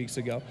Kids 2 weeks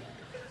ago.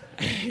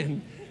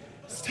 And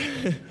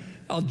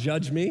I'll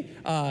judge me.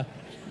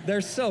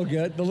 They're so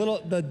good.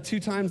 The 2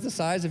 times the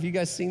size. Have you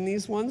guys seen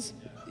these ones?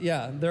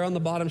 Yeah, they're on the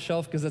bottom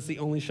shelf because that's the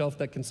only shelf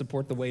that can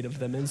support the weight of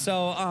them. And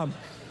so,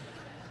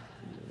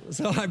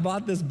 so I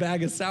bought this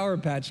bag of Sour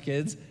Patch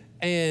Kids,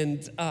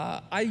 and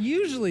I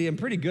usually am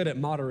pretty good at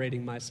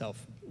moderating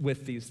myself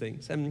with these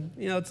things. And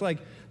it's like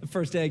the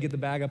first day I get the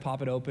bag, I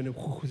pop it open, and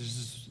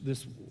there's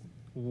this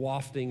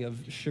wafting of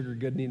sugar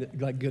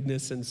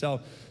goodness. And so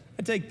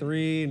I take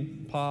 3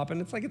 and pop,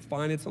 and it's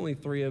fine. It's only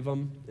 3 of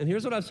them. And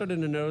here's what I've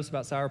started to notice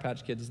about Sour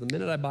Patch Kids is the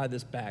minute I buy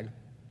this bag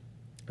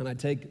and I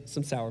take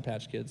some Sour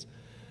Patch Kids,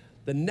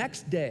 the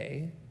next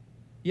day,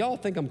 y'all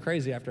think I'm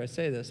crazy after I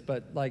say this,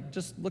 but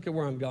just look at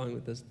where I'm going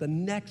with this. The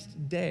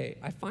next day,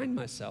 I find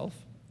myself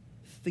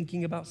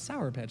thinking about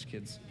Sour Patch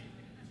Kids.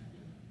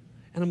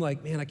 And I'm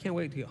like, man, I can't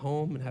wait to get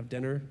home and have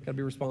dinner, gotta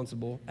be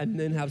responsible, and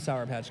then have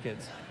Sour Patch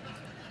Kids.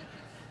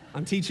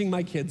 I'm teaching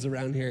my kids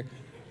around here.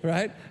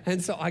 Right?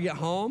 And so I get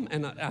home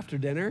and after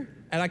dinner,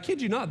 and I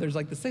kid you not, there's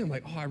this thing, I'm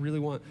like, oh, I really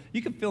want,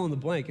 you can fill in the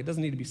blank. It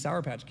doesn't need to be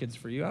Sour Patch Kids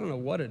for you. I don't know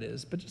what it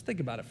is, but just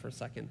think about it for a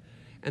second.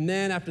 And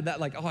then after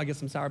that, I get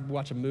some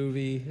watch a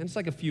movie, and it's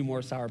a few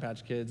more Sour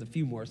Patch Kids, a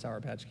few more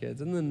Sour Patch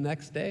Kids. And then the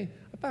next day,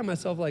 I find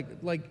myself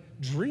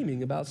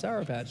dreaming about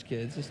Sour Patch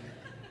Kids, just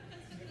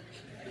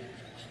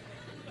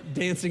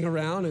dancing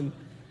around and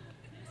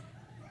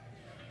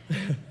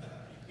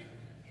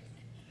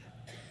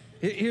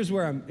here's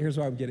where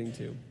I'm getting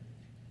to.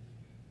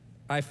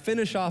 I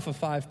finish off a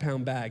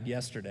 5-pound bag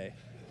yesterday.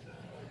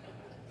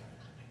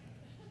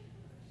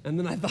 And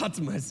then I thought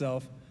to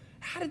myself,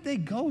 how did they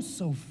go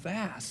so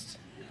fast?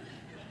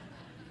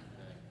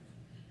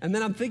 And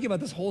then I'm thinking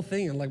about this whole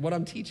thing and what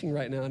I'm teaching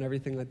right now and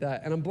everything like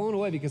that. And I'm blown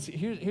away because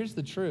here's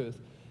the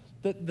truth.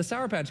 The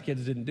Sour Patch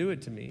Kids didn't do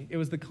it to me. It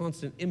was the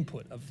constant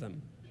input of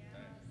them.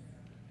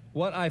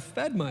 What I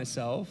fed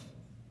myself,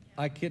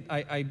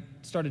 I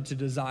started to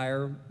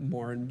desire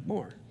more and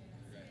more.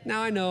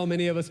 Now, I know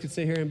many of us could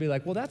sit here and be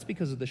like, well, that's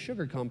because of the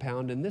sugar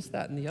compound and this,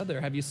 that, and the other.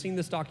 Have you seen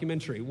this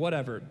documentary?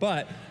 Whatever.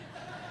 But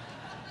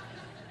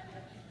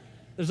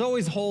there's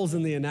always holes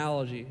in the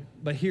analogy.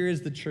 But here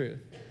is the truth.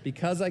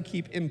 Because I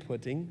keep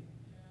inputting,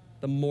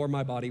 the more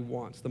my body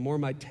wants, the more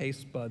my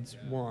taste buds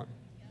want.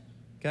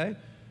 Okay?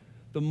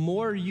 The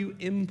more you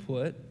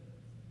input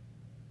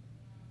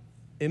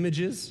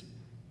images,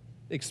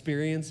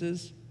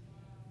 experiences,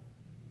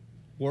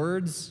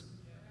 words,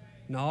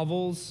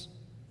 novels,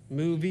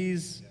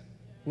 movies,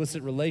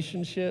 illicit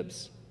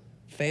relationships,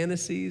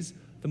 fantasies.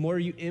 The more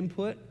you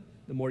input,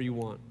 the more you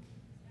want.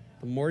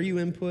 The more you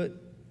input,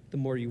 the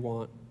more you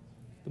want.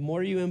 The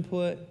more you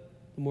input,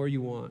 the more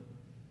you want.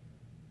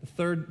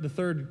 The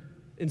third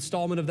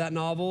installment of that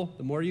novel,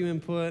 the more you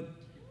input,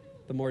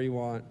 the more you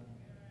want.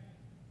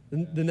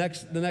 The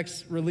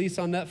next release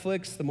on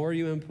Netflix, the more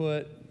you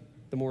input,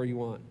 the more you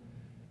want.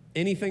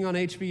 Anything on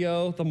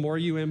HBO, the more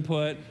you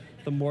input,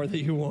 the more that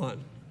you want.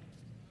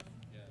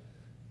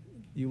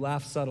 You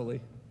laugh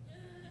subtly.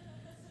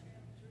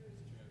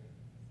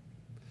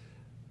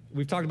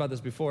 We've talked about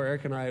this before.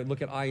 Eric and I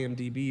look at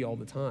IMDb all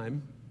the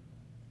time.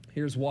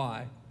 Here's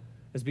why.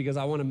 It's because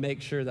I want to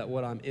make sure that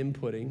what I'm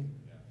inputting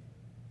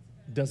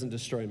doesn't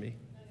destroy me.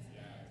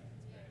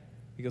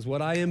 Because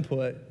what I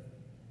input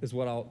is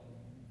what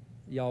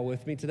y'all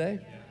with me today?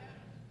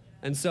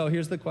 And so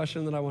here's the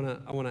question that I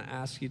want to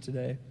ask you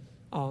today.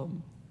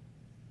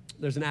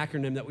 There's an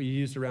acronym that we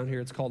used around here.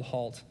 It's called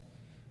HALT.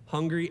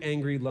 Hungry,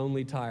 angry,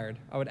 lonely, tired.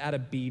 I would add a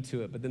B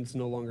to it, but then it's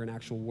no longer an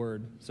actual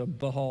word. So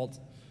BHALT.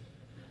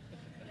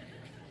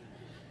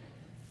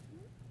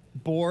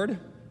 Bored,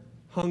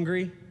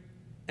 hungry,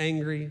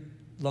 angry,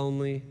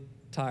 lonely,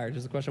 tired.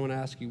 Here's the question I want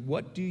to ask you.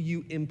 What do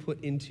you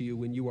input into you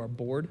when you are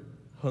bored,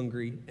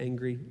 hungry,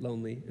 angry,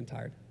 lonely, and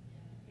tired?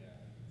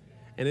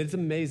 And it's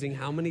amazing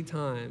how many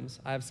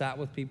times I have sat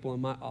with people in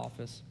my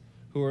office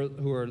who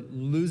are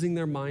losing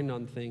their mind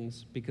on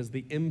things because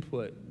the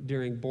input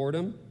during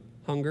boredom,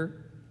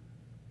 hunger,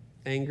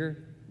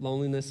 anger,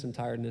 loneliness, and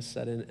tiredness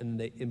set in, and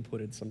they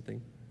inputted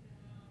something.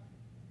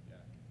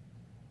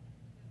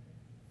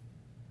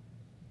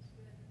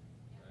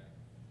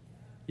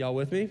 Y'all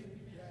with me?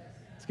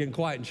 It's getting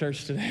quiet in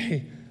church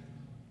today.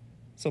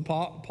 So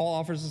Paul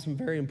offers us some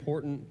very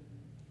important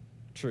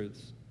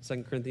truths.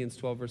 2 Corinthians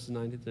 12, verses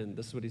 9 to 10.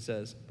 This is what he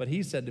says. But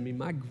he said to me,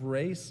 my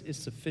grace is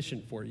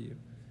sufficient for you.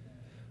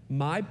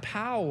 My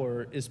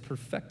power is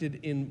perfected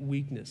in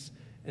weakness,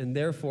 and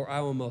therefore I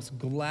will most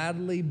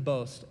gladly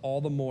boast all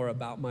the more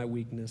about my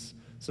weakness,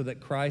 so that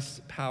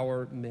Christ's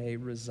power may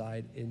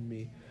reside in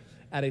me.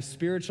 At a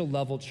spiritual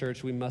level,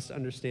 church, we must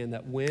understand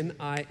that when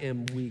I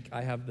am weak,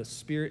 I have the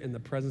Spirit and the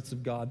presence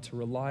of God to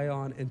rely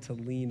on and to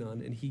lean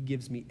on, and he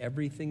gives me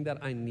everything that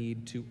I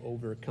need to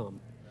overcome.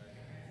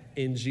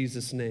 In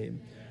Jesus'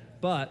 name.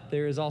 But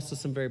there is also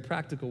some very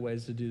practical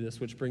ways to do this,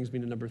 which brings me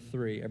to number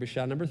 3. Everybody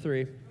shout number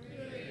 3.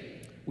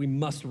 We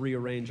must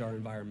rearrange our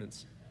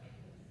environments.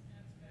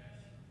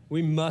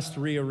 We must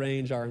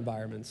rearrange our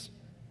environments.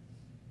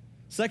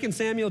 2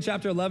 Samuel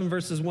chapter 11,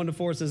 verses 1 to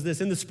 4 says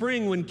this. In the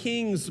spring, when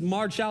kings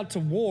march out to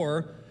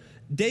war,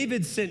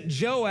 David sent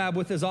Joab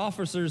with his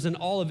officers and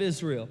all of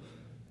Israel.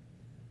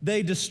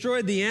 They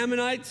destroyed the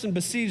Ammonites and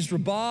besieged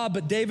Rabbah,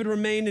 but David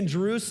remained in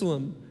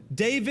Jerusalem.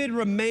 David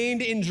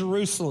remained in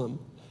Jerusalem.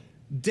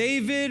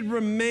 David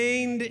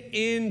remained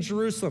in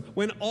Jerusalem.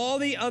 When all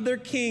the other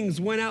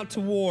kings went out to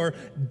war,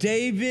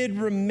 David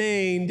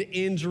remained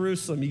in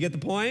Jerusalem. You get the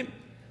point?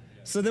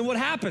 So then what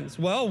happens?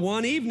 Well,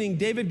 one evening,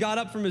 David got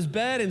up from his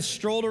bed and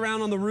strolled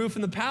around on the roof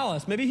in the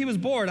palace. Maybe he was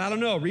bored, I don't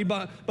know,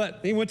 but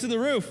he went to the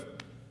roof.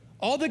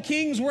 All the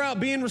kings were out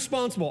being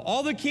responsible.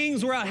 All the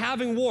kings were out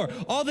having war.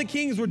 All the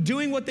kings were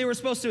doing what they were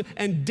supposed to,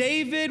 and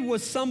David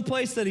was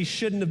someplace that he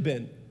shouldn't have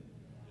been.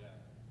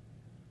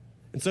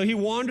 And so he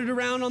wandered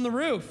around on the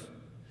roof.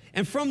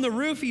 And from the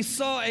roof, he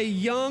saw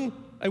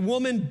a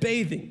woman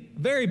bathing, a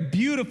very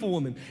beautiful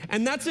woman.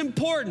 And that's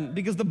important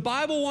because the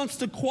Bible wants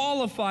to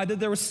qualify that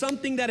there was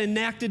something that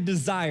enacted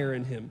desire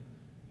in him.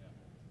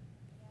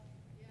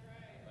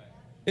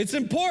 It's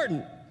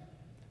important.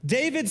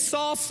 David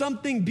saw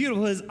something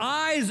beautiful. His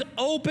eyes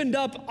opened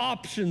up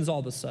options all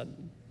of a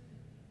sudden.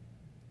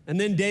 And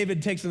then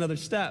David takes another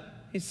step.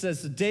 He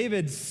says,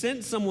 David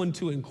sent someone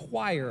to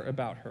inquire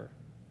about her.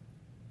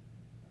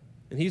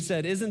 And he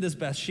said, isn't this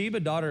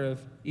Bathsheba, daughter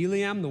of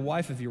Eliam, the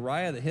wife of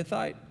Uriah the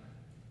Hittite?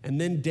 And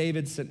then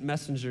David sent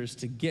messengers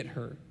to get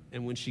her.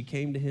 And when she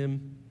came to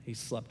him, he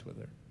slept with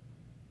her.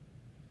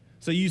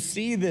 So you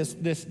see this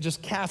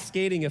just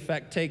cascading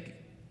effect take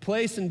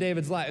place in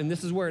David's life. And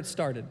this is where it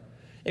started.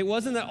 It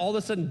wasn't that all of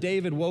a sudden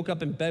David woke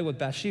up in bed with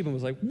Bathsheba and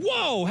was like,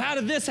 whoa, how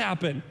did this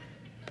happen?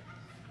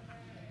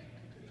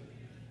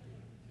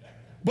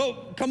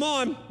 But come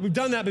on, we've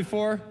done that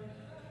before.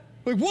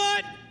 Like,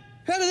 what?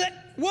 How did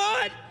that,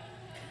 what?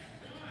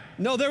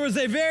 No, there was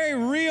a very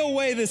real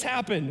way this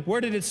happened. Where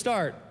did it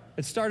start?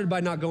 It started by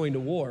not going to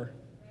war.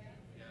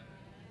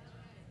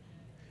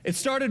 It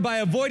started by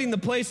avoiding the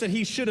place that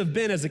he should have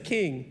been as a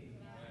king.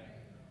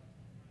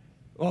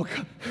 Oh,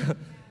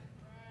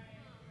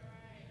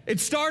 it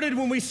started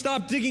when we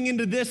stopped digging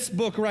into this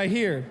book right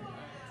here.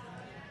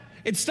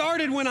 It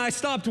started when I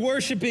stopped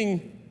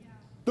worshiping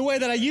the way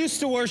that I used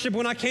to worship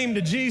when I came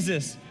to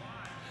Jesus.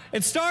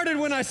 It started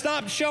when I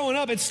stopped showing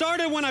up. It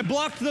started when I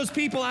blocked those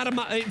people out of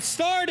my, it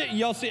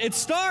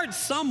starts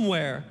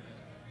somewhere.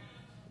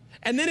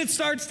 And then it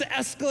starts to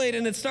escalate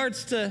and it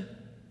starts to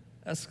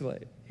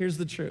escalate. Here's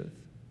the truth.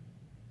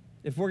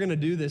 If we're gonna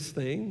do this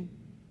thing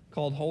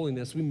called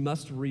holiness, we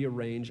must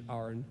rearrange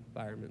our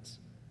environments.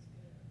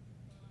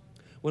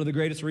 One of the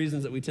greatest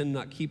reasons that we tend to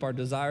not keep our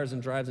desires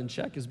and drives in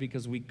check is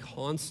because we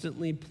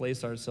constantly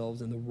place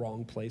ourselves in the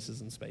wrong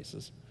places and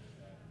spaces,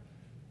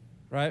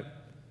 right?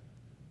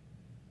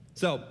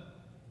 So,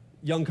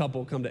 young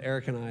couple come to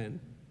Eric and I, and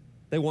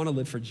they want to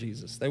live for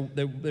Jesus. They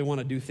want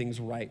to do things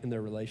right in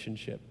their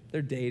relationship.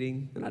 They're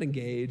dating. They're not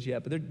engaged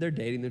yet, but they're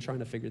dating. They're trying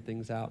to figure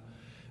things out.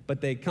 But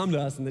they come to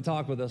us and they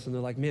talk with us, and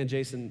they're like, man,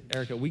 Jason,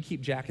 Erica, we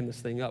keep jacking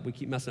this thing up. We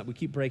keep messing up. We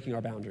keep breaking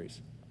our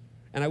boundaries.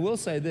 And I will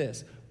say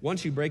this,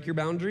 once you break your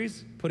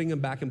boundaries, putting them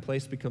back in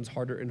place becomes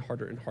harder and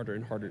harder and harder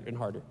and harder and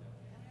harder.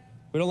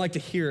 We don't like to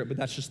hear it, but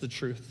that's just the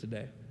truth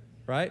today,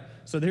 right?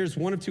 So there's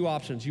one of two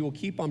options. You will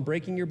keep on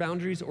breaking your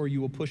boundaries, or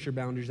you will push your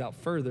boundaries out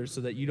further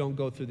so that you don't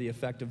go through the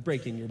effect of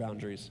breaking your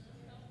boundaries.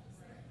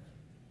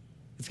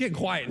 It's getting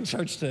quiet in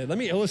church today. Let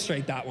me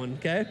illustrate that one,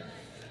 okay?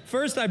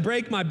 First, I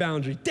break my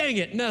boundary. Dang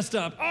it, messed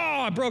up. Oh,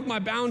 I broke my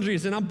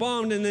boundaries, and I'm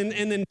bummed, and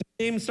then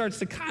shame starts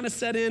to kind of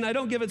set in. I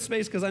don't give it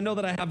space because I know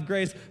that I have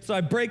grace, so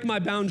I break my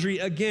boundary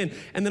again.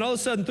 And then all of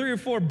a sudden, 3 or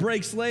 4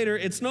 breaks later,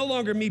 it's no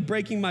longer me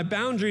breaking my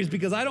boundaries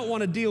because I don't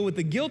want to deal with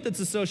the guilt that's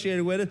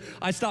associated with it.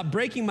 I stop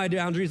breaking my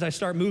boundaries. I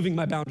start moving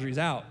my boundaries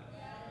out.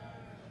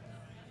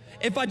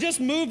 If I just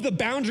move the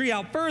boundary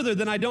out further,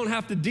 then I don't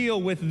have to deal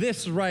with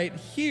this right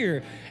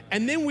here.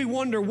 And then we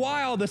wonder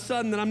why all of a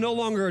sudden that I'm no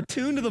longer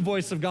attuned to the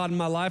voice of God in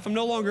my life. I'm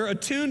no longer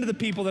attuned to the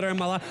people that are in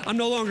my life. I'm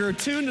no longer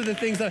attuned to the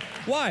things that,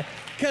 why?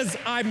 Because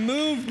I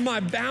moved my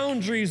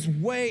boundaries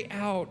way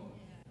out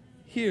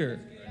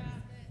here.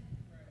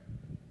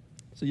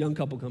 So a young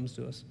couple comes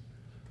to us.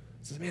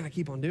 Says, man, I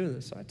keep on doing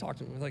this. So I talk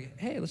to them. I was like,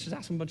 hey, let's just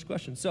ask them a bunch of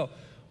questions. So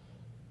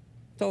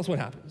tell us what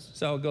happens.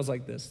 So it goes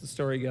like this. The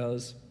story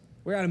goes,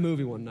 we're at a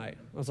movie one night.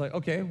 I was like,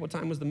 okay, what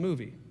time was the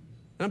movie?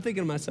 And I'm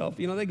thinking to myself,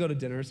 you know, they go to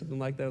dinner or something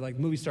like that. Like,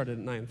 movie started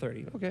at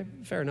 9:30. Okay,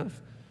 fair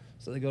enough.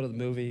 So they go to the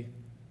movie.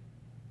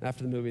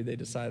 After the movie, they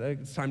decide, hey,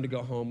 it's time to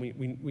go home.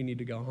 We need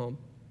to go home.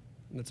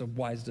 And it's a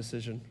wise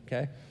decision,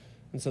 okay?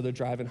 And so they're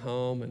driving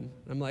home, and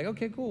I'm like,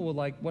 okay, cool. Well,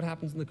 like, what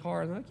happens in the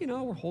car? And they're like, you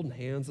know, we're holding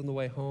hands on the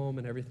way home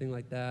and everything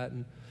like that.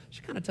 And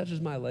she kind of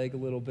touches my leg a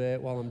little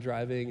bit while I'm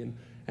driving.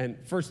 And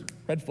first,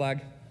 red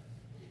flag,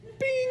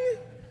 bing!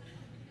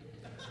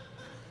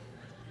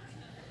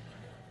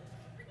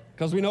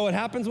 Because we know what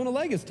happens when a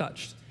leg is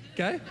touched,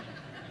 okay?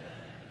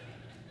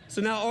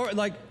 So now,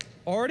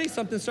 already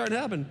something's starting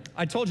to happen.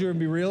 I told you it would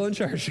be real in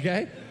church,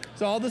 okay?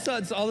 So all of a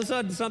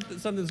sudden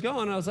something's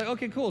going. And I was like,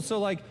 okay, cool.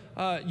 So like,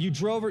 you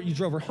drove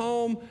her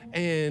home,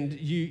 and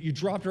you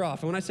dropped her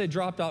off. And when I say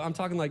dropped off, I'm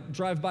talking like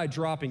drive-by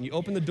dropping. You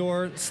open the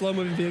door,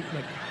 slow-moving vehicle,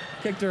 like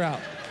kicked her out,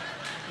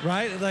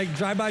 right? Like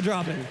drive-by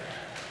dropping,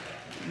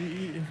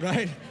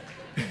 right?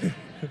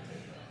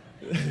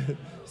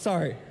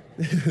 Sorry.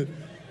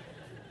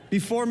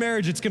 Before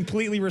marriage, it's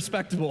completely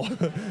respectable.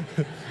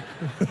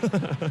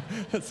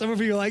 Some of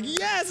you are like,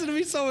 yes, it'll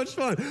be so much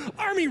fun.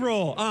 Army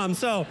roll.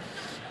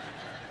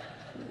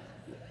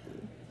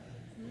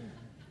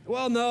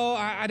 Well, no,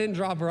 I didn't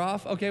drop her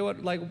off. Okay,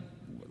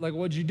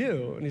 what'd you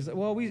do? And he's like,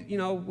 well, we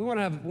want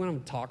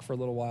to talk for a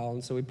little while,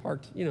 and so we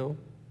parked down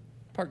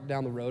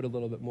the road a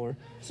little bit more.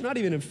 So not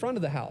even in front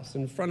of the house,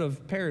 in front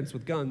of parents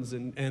with guns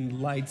and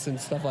lights and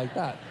stuff like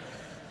that.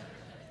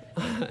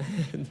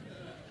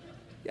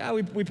 Yeah,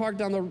 we parked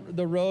down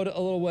the road a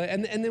little way,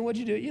 and then what'd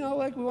you do? You know,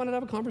 like, we wanted to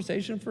have a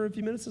conversation for a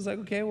few minutes. It's like,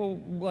 okay, well,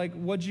 like,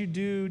 what'd you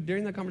do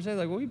during that conversation?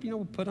 Like, well, we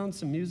put on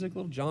some music,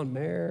 little John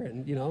Mayer,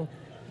 and, you know.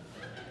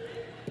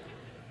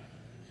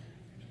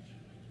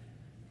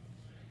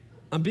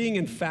 I'm being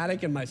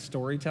emphatic in my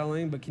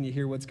storytelling, but can you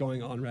hear what's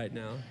going on right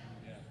now?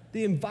 Yeah.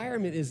 The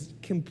environment is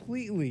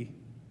completely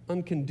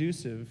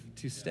unconducive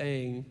to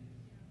staying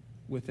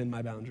within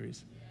my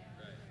boundaries.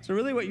 Right. So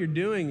really what you're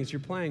doing is you're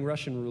playing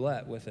Russian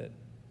roulette with it.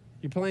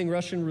 You're playing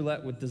Russian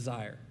roulette with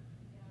desire.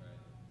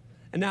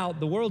 And now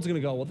the world's gonna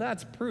go, well,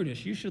 that's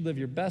prudish. You should live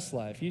your best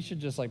life. You should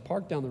just like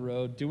park down the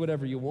road, do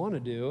whatever you wanna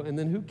do, and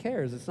then who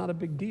cares? It's not a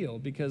big deal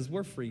because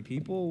we're free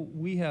people.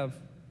 We have.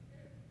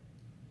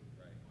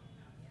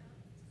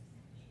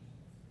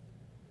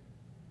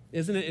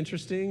 Isn't it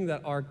interesting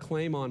that our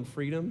claim on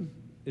freedom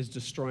is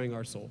destroying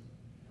our soul?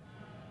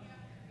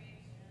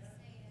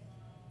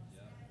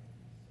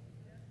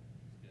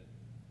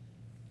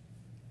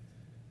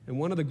 And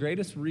one of the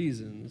greatest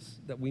reasons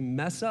that we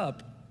mess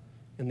up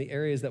in the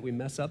areas that we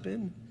mess up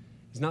in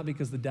is not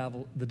because the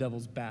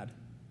devil's bad.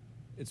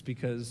 It's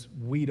because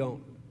we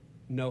don't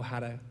know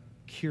how to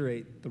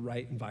curate the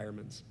right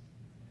environments.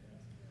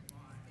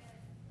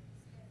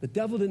 The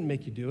devil didn't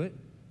make you do it.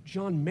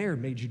 John Mayer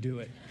made you do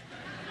it.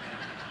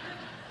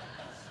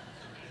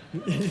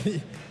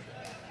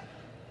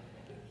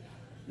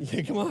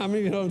 Yeah, come on, how many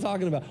of you know what I'm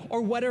talking about?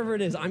 Or whatever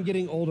it is. I'm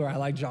getting older. I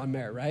like John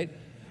Mayer, right?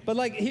 But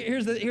like,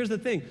 here's the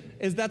thing,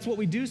 is that's what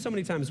we do so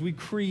many times. We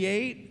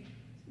create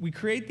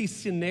these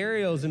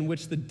scenarios in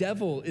which the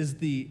devil is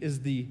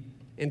the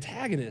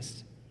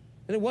antagonist.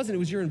 And it wasn't, it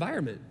was your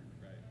environment.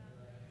 Right.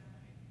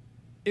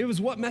 It was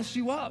what messed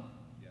you up.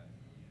 Yeah.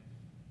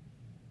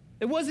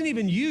 It wasn't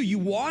even you. You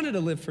wanted to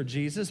live for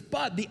Jesus,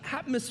 but the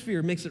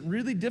atmosphere makes it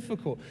really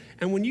difficult.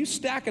 And when you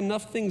stack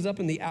enough things up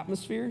in the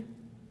atmosphere,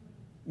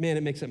 man,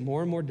 it makes it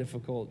more and more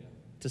difficult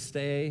to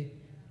stay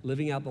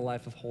living out the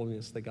life of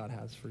holiness that God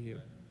has for you.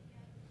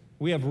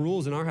 We have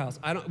rules in our house.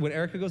 When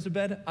Erica goes to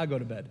bed, I go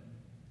to bed.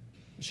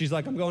 She's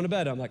like, I'm going to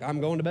bed. I'm like, I'm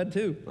going to bed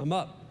too. I'm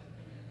up.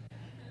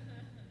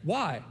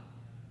 Why?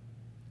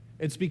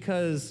 It's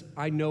because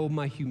I know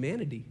my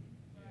humanity.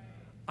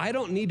 I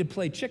don't need to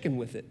play chicken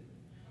with it.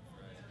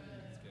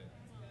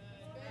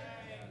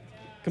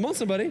 Come on,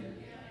 somebody.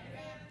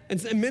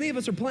 And many of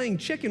us are playing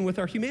chicken with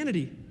our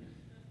humanity.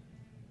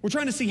 We're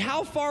trying to see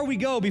how far we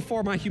go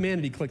before my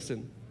humanity clicks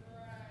in.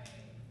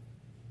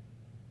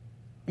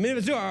 Many of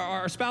us do.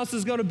 Our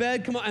spouses go to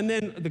bed, come on, and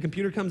then the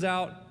computer comes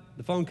out,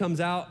 the phone comes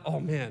out. Oh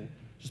man,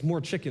 just more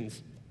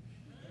chickens.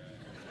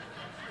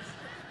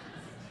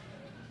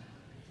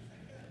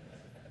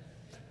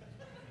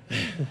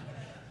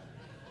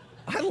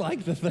 I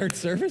like the third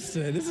service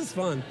today. This is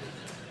fun.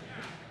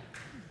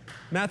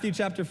 Matthew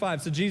chapter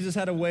 5. So Jesus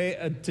had a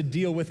way to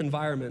deal with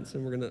environments,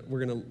 and we're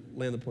gonna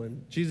land the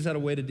plane. Jesus had a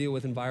way to deal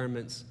with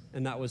environments,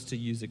 and that was to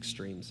use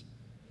extremes.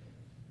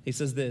 He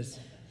says this,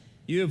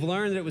 you have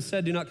learned that it was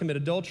said, do not commit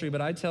adultery,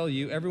 but I tell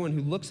you, everyone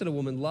who looks at a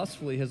woman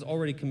lustfully has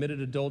already committed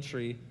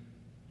adultery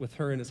with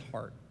her in his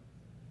heart.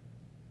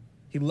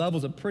 He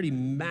levels a pretty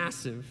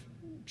massive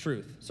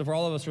truth. So for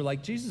all of us who are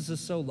like, Jesus is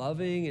so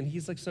loving and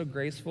he's like so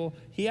graceful,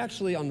 he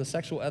actually, on the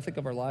sexual ethic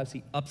of our lives,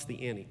 he ups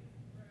the ante.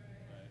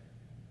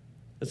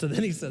 And so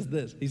then he says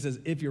this, he says,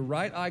 if your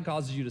right eye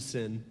causes you to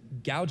sin,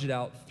 gouge it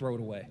out, throw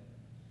it away.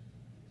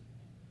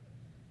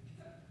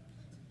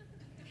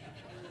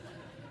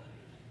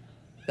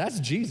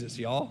 That's Jesus,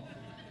 y'all.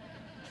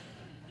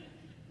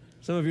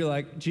 Some of you are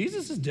like,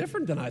 Jesus is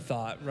different than I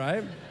thought,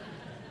 right?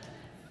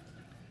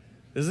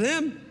 This is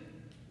him.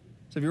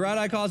 So if your right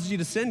eye causes you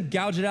to sin,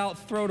 gouge it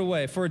out, throw it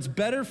away. For it's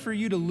better for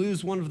you to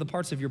lose one of the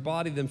parts of your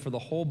body than for the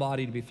whole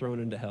body to be thrown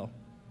into hell.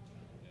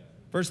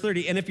 Verse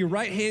 30, and if your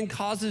right hand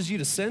causes you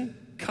to sin,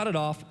 cut it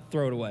off,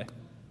 throw it away.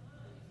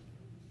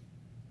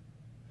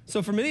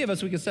 So for many of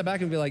us, we can step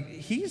back and be like,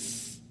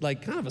 he's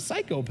like kind of a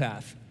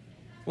psychopath.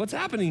 What's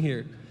happening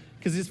here?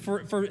 Because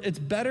it's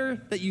better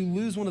that you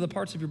lose one of the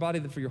parts of your body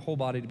than for your whole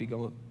body to be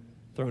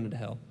thrown into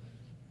hell.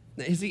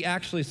 Now, is he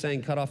actually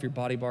saying cut off your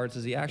body parts?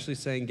 Is he actually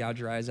saying gouge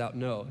your eyes out?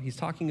 No, he's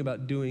talking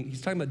about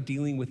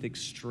dealing with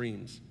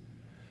extremes.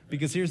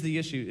 Because here's the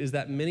issue, is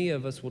that many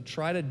of us will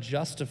try to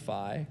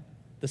justify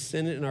the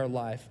sin in our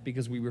life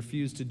because we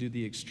refuse to do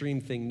the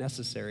extreme thing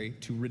necessary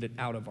to rid it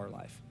out of our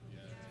life.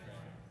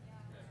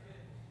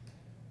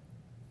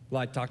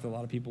 Well, I talk to a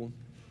lot of people,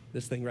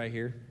 this thing right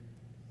here.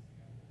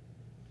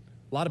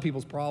 A lot of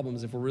people's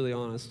problems, if we're really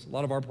honest, a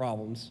lot of our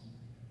problems,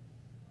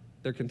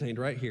 they're contained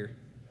right here,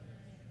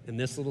 in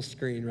this little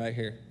screen right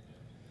here.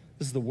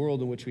 This is the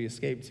world in which we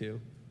escape to.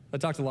 I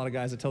talk to a lot of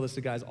guys, I tell this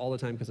to guys all the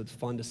time because it's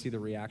fun to see the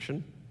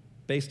reaction.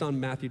 Based on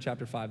Matthew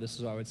chapter 5, this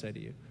is what I would say to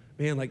you.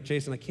 Man, like,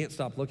 Jason, I can't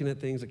stop looking at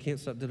things, I can't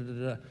stop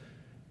da-da-da-da.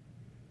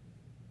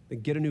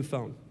 Then get a new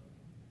phone.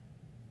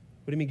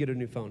 What do you mean get a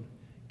new phone?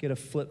 Get a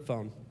flip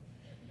phone.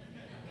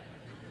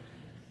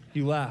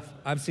 You laugh.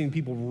 I've seen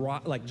people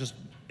just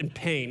in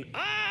pain.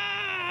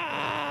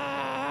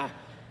 Ah!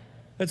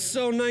 That's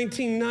so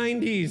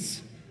 1990s.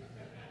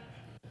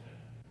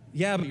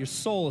 Yeah, but your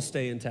soul will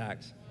stay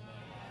intact.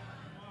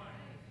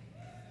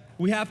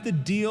 We have to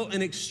deal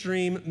in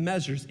extreme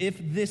measures. If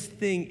this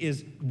thing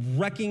is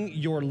wrecking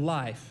your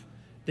life,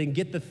 then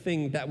get the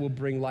thing that will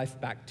bring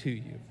life back to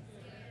you.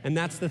 And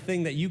that's the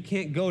thing that you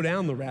can't go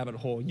down the rabbit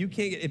hole. You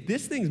can't if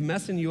this thing's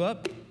messing you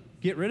up,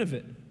 get rid of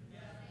it.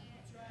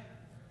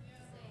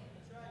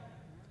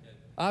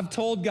 I've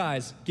told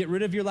guys, get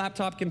rid of your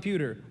laptop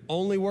computer.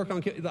 Only work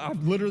on,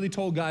 I've literally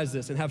told guys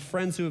this and have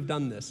friends who have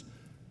done this.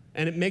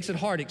 And it makes it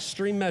hard,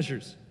 extreme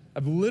measures.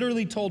 I've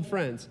literally told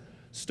friends,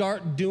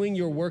 start doing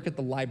your work at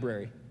the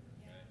library.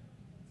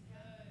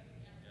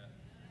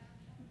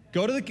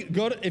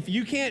 If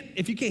you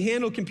can't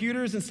handle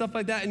computers and stuff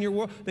like that in your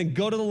world, then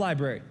go to the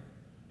library.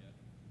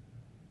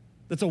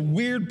 That's a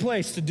weird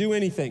place to do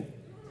anything.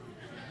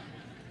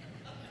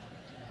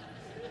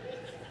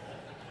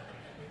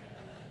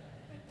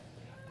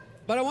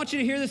 But I want you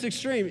to hear this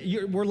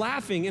extreme. We're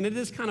laughing, and it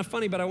is kind of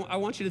funny, but I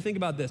want you to think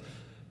about this.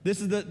 This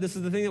is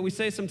the thing that we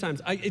say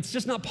sometimes. It's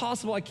just not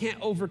possible. I can't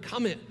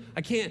overcome it.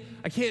 I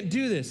can't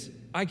do this.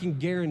 I can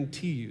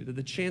guarantee you that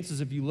the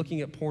chances of you looking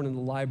at porn in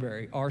the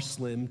library are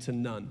slim to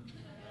none.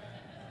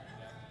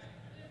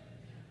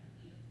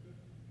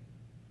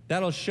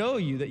 That'll show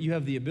you that you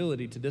have the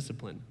ability to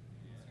discipline.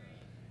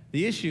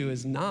 The issue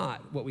is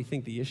not what we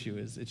think the issue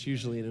is. It's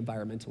usually an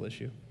environmental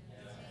issue.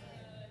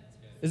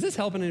 Is this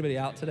helping anybody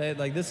out today?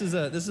 Like, this is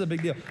a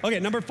big deal. Okay,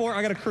 number 4,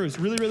 I got to cruise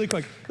really, really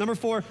quick. Number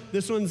 4,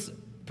 this one's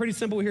pretty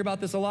simple. We hear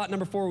about this a lot.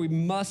 Number 4, we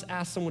must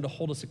ask someone to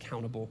hold us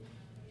accountable.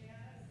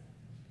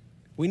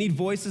 We need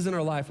voices in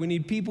our life. We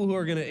need people who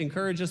are going to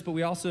encourage us, but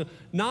we also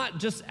not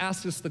just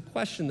ask us the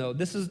question, though.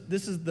 This is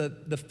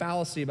the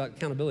fallacy about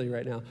accountability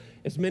right now.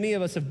 Is many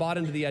of us have bought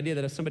into the idea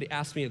that if somebody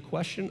asks me a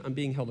question, I'm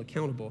being held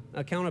accountable.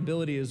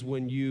 Accountability is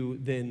when you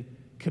then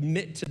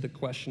commit to the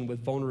question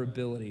with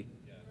vulnerability.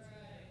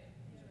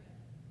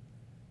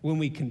 When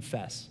we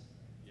confess.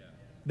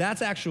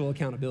 That's actual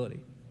accountability.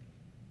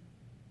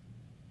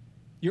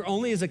 You're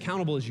only as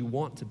accountable as you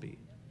want to be.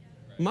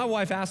 My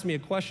wife asked me a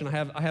question.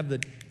 I have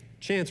the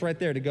chance right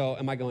there to go,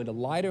 am I going to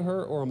lie to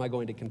her or am I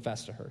going to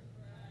confess to her?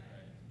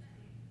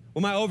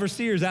 When my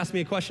overseers ask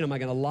me a question, am I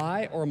going to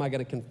lie or am I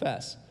going to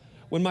confess?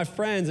 When my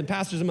friends and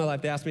pastors in my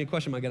life, they ask me a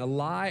question, am I going to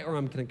lie or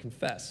am I going to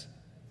confess?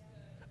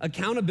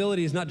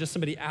 Accountability is not just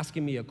somebody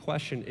asking me a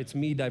question, it's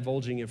me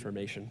divulging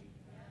information.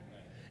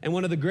 And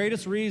one of the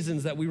greatest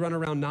reasons that we run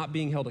around not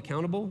being held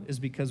accountable is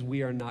because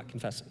we are not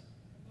confessing.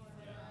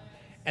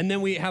 And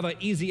then we have an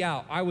easy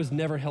out. I was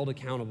never held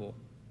accountable.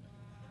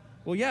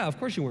 Well, yeah, of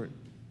course you weren't,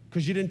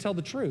 because you didn't tell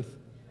the truth.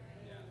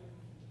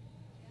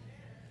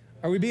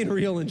 Are we being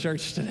real in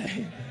church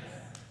today?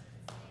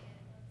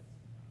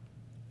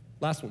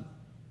 Last one,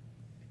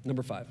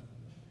 number 5,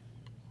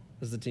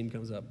 as the team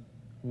comes up.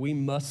 We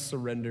must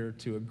surrender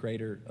to a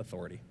greater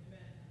authority.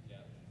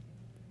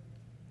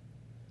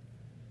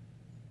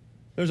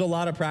 There's a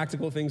lot of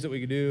practical things that we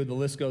could do. The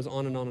list goes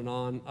on and on and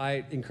on.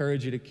 I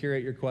encourage you to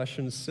curate your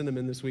questions, send them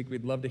in this week.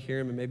 We'd love to hear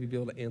them and maybe be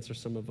able to answer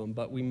some of them,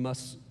 but we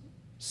must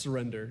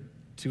surrender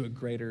to a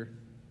greater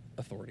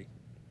authority.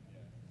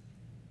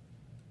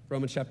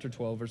 Romans chapter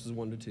 12, verses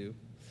 1 to 2.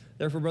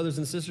 Therefore, brothers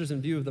and sisters,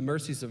 in view of the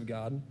mercies of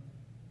God,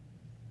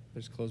 I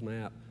just closed my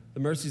app. The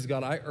mercies of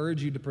God, I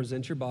urge you to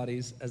present your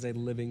bodies as a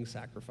living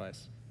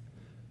sacrifice,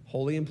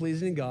 holy and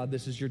pleasing to God.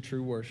 This is your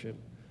true worship.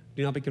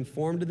 Do not be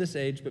conformed to this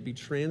age, but be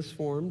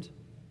transformed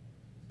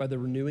by the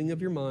renewing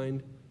of your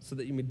mind, so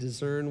that you may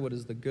discern what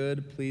is the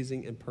good,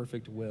 pleasing, and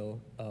perfect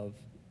will of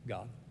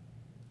God.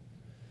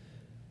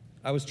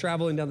 I was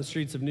traveling down the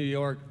streets of New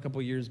York a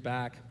couple years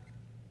back,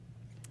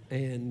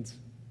 and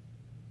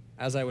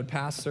as I would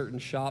pass certain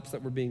shops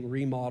that were being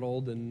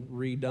remodeled and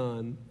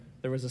redone,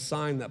 there was a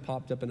sign that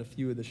popped up in a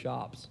few of the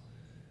shops.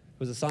 It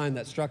was a sign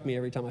that struck me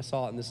every time I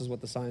saw it, and this is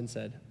what the sign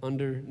said: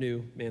 under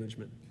new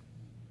management.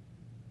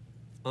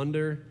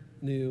 Under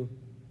new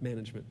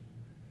management.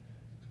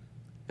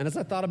 And as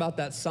I thought about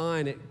that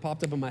sign, it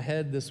popped up in my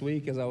head this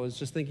week as I was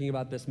just thinking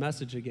about this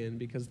message again,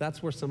 because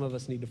that's where some of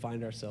us need to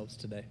find ourselves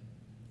today.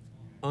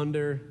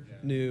 Under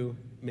new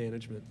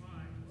management.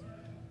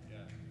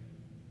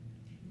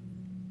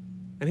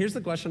 And here's the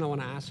question I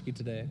want to ask you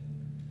today.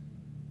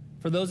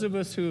 For those of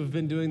us who have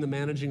been doing the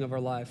managing of our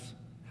life,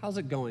 how's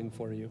it going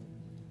for you?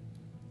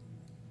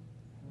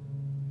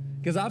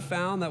 Because I've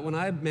found that when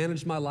I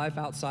manage my life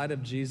outside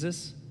of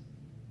Jesus,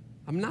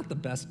 I'm not the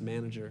best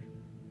manager.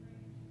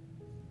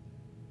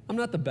 I'm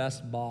not the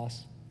best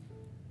boss.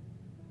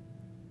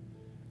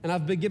 And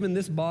I've been given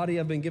this body,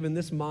 I've been given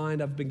this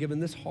mind, I've been given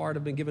this heart,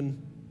 I've been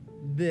given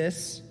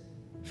this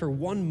for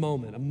one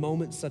moment, a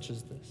moment such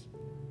as this.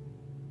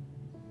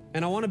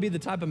 And I want to be the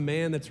type of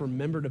man that's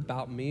remembered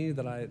about me,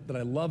 that I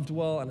loved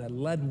well and I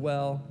led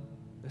well,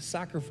 I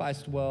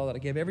sacrificed well, that I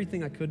gave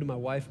everything I could to my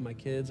wife and my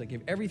kids. I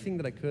gave everything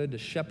that I could to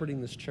shepherding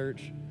this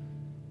church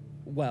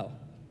well.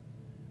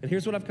 And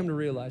here's what I've come to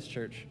realize,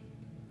 church.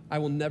 I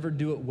will never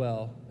do it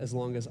well as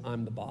long as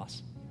I'm the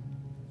boss.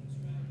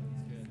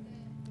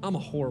 I'm a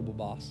horrible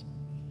boss.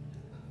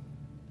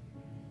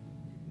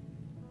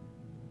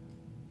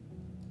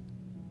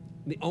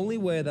 The only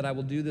way that I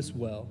will do this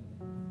well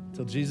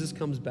till Jesus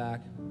comes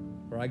back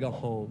or I go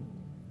home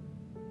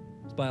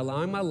is by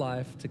allowing my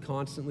life to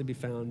constantly be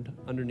found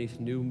underneath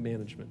new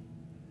management.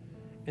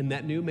 And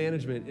that new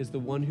management is the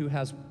one who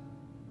has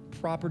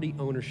property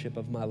ownership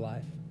of my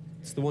life.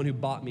 It's the one who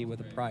bought me with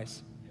a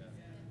price.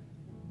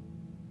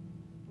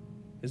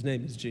 His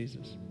name is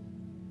Jesus.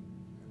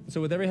 And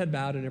so with every head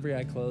bowed and every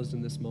eye closed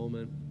in this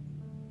moment,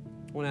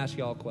 I want to ask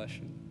you all a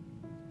question.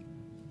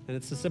 And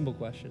it's a simple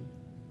question.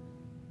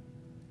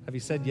 Have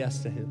you said yes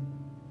to him?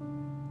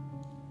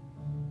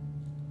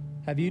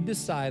 Have you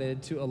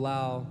decided to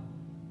allow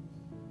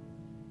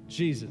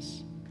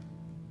Jesus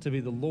to be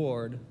the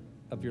Lord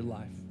of your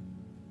life?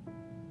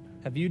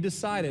 Have you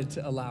decided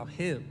to allow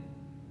him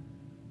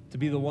to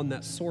be the one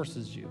that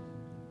sources you?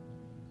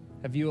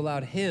 Have you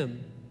allowed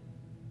him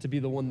to be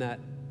the one that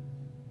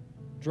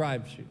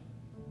drives you?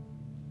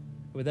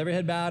 With every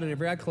head bowed and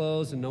every eye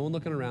closed and no one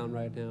looking around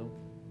right now,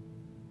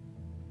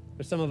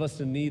 there's some of us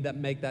who need that,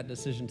 make that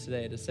decision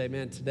today to say,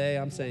 man, today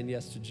I'm saying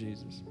yes to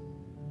Jesus.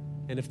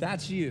 And if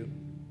that's you,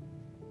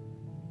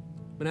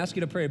 I'm going to ask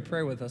you to pray a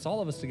prayer with us, all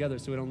of us together,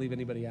 so we don't leave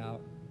anybody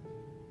out.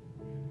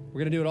 We're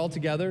going to do it all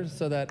together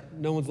so that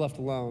no one's left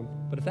alone.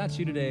 But if that's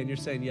you today and you're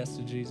saying yes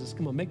to Jesus,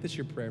 come on, make this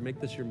your prayer. Make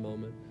this your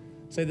moment.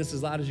 Say this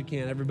as loud as you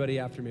can. Everybody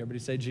after me. Everybody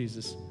say,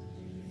 Jesus,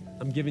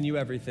 I'm giving you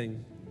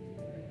everything.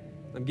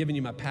 I'm giving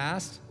you my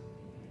past.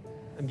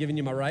 I'm giving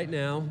you my right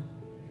now.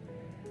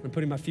 I'm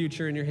putting my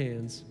future in your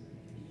hands.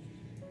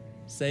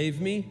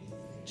 Save me,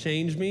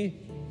 change me,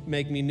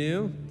 make me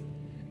new.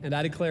 And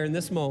I declare in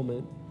this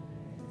moment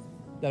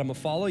that I'm going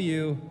to follow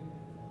you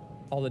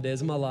all the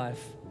days of my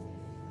life.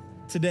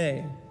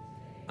 Today,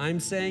 I'm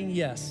saying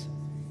yes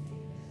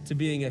to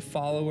being a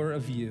follower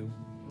of you.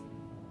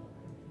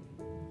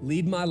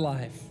 Lead my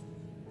life.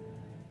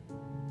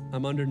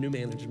 I'm under new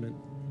management.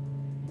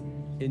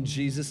 In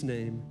Jesus'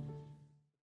 name,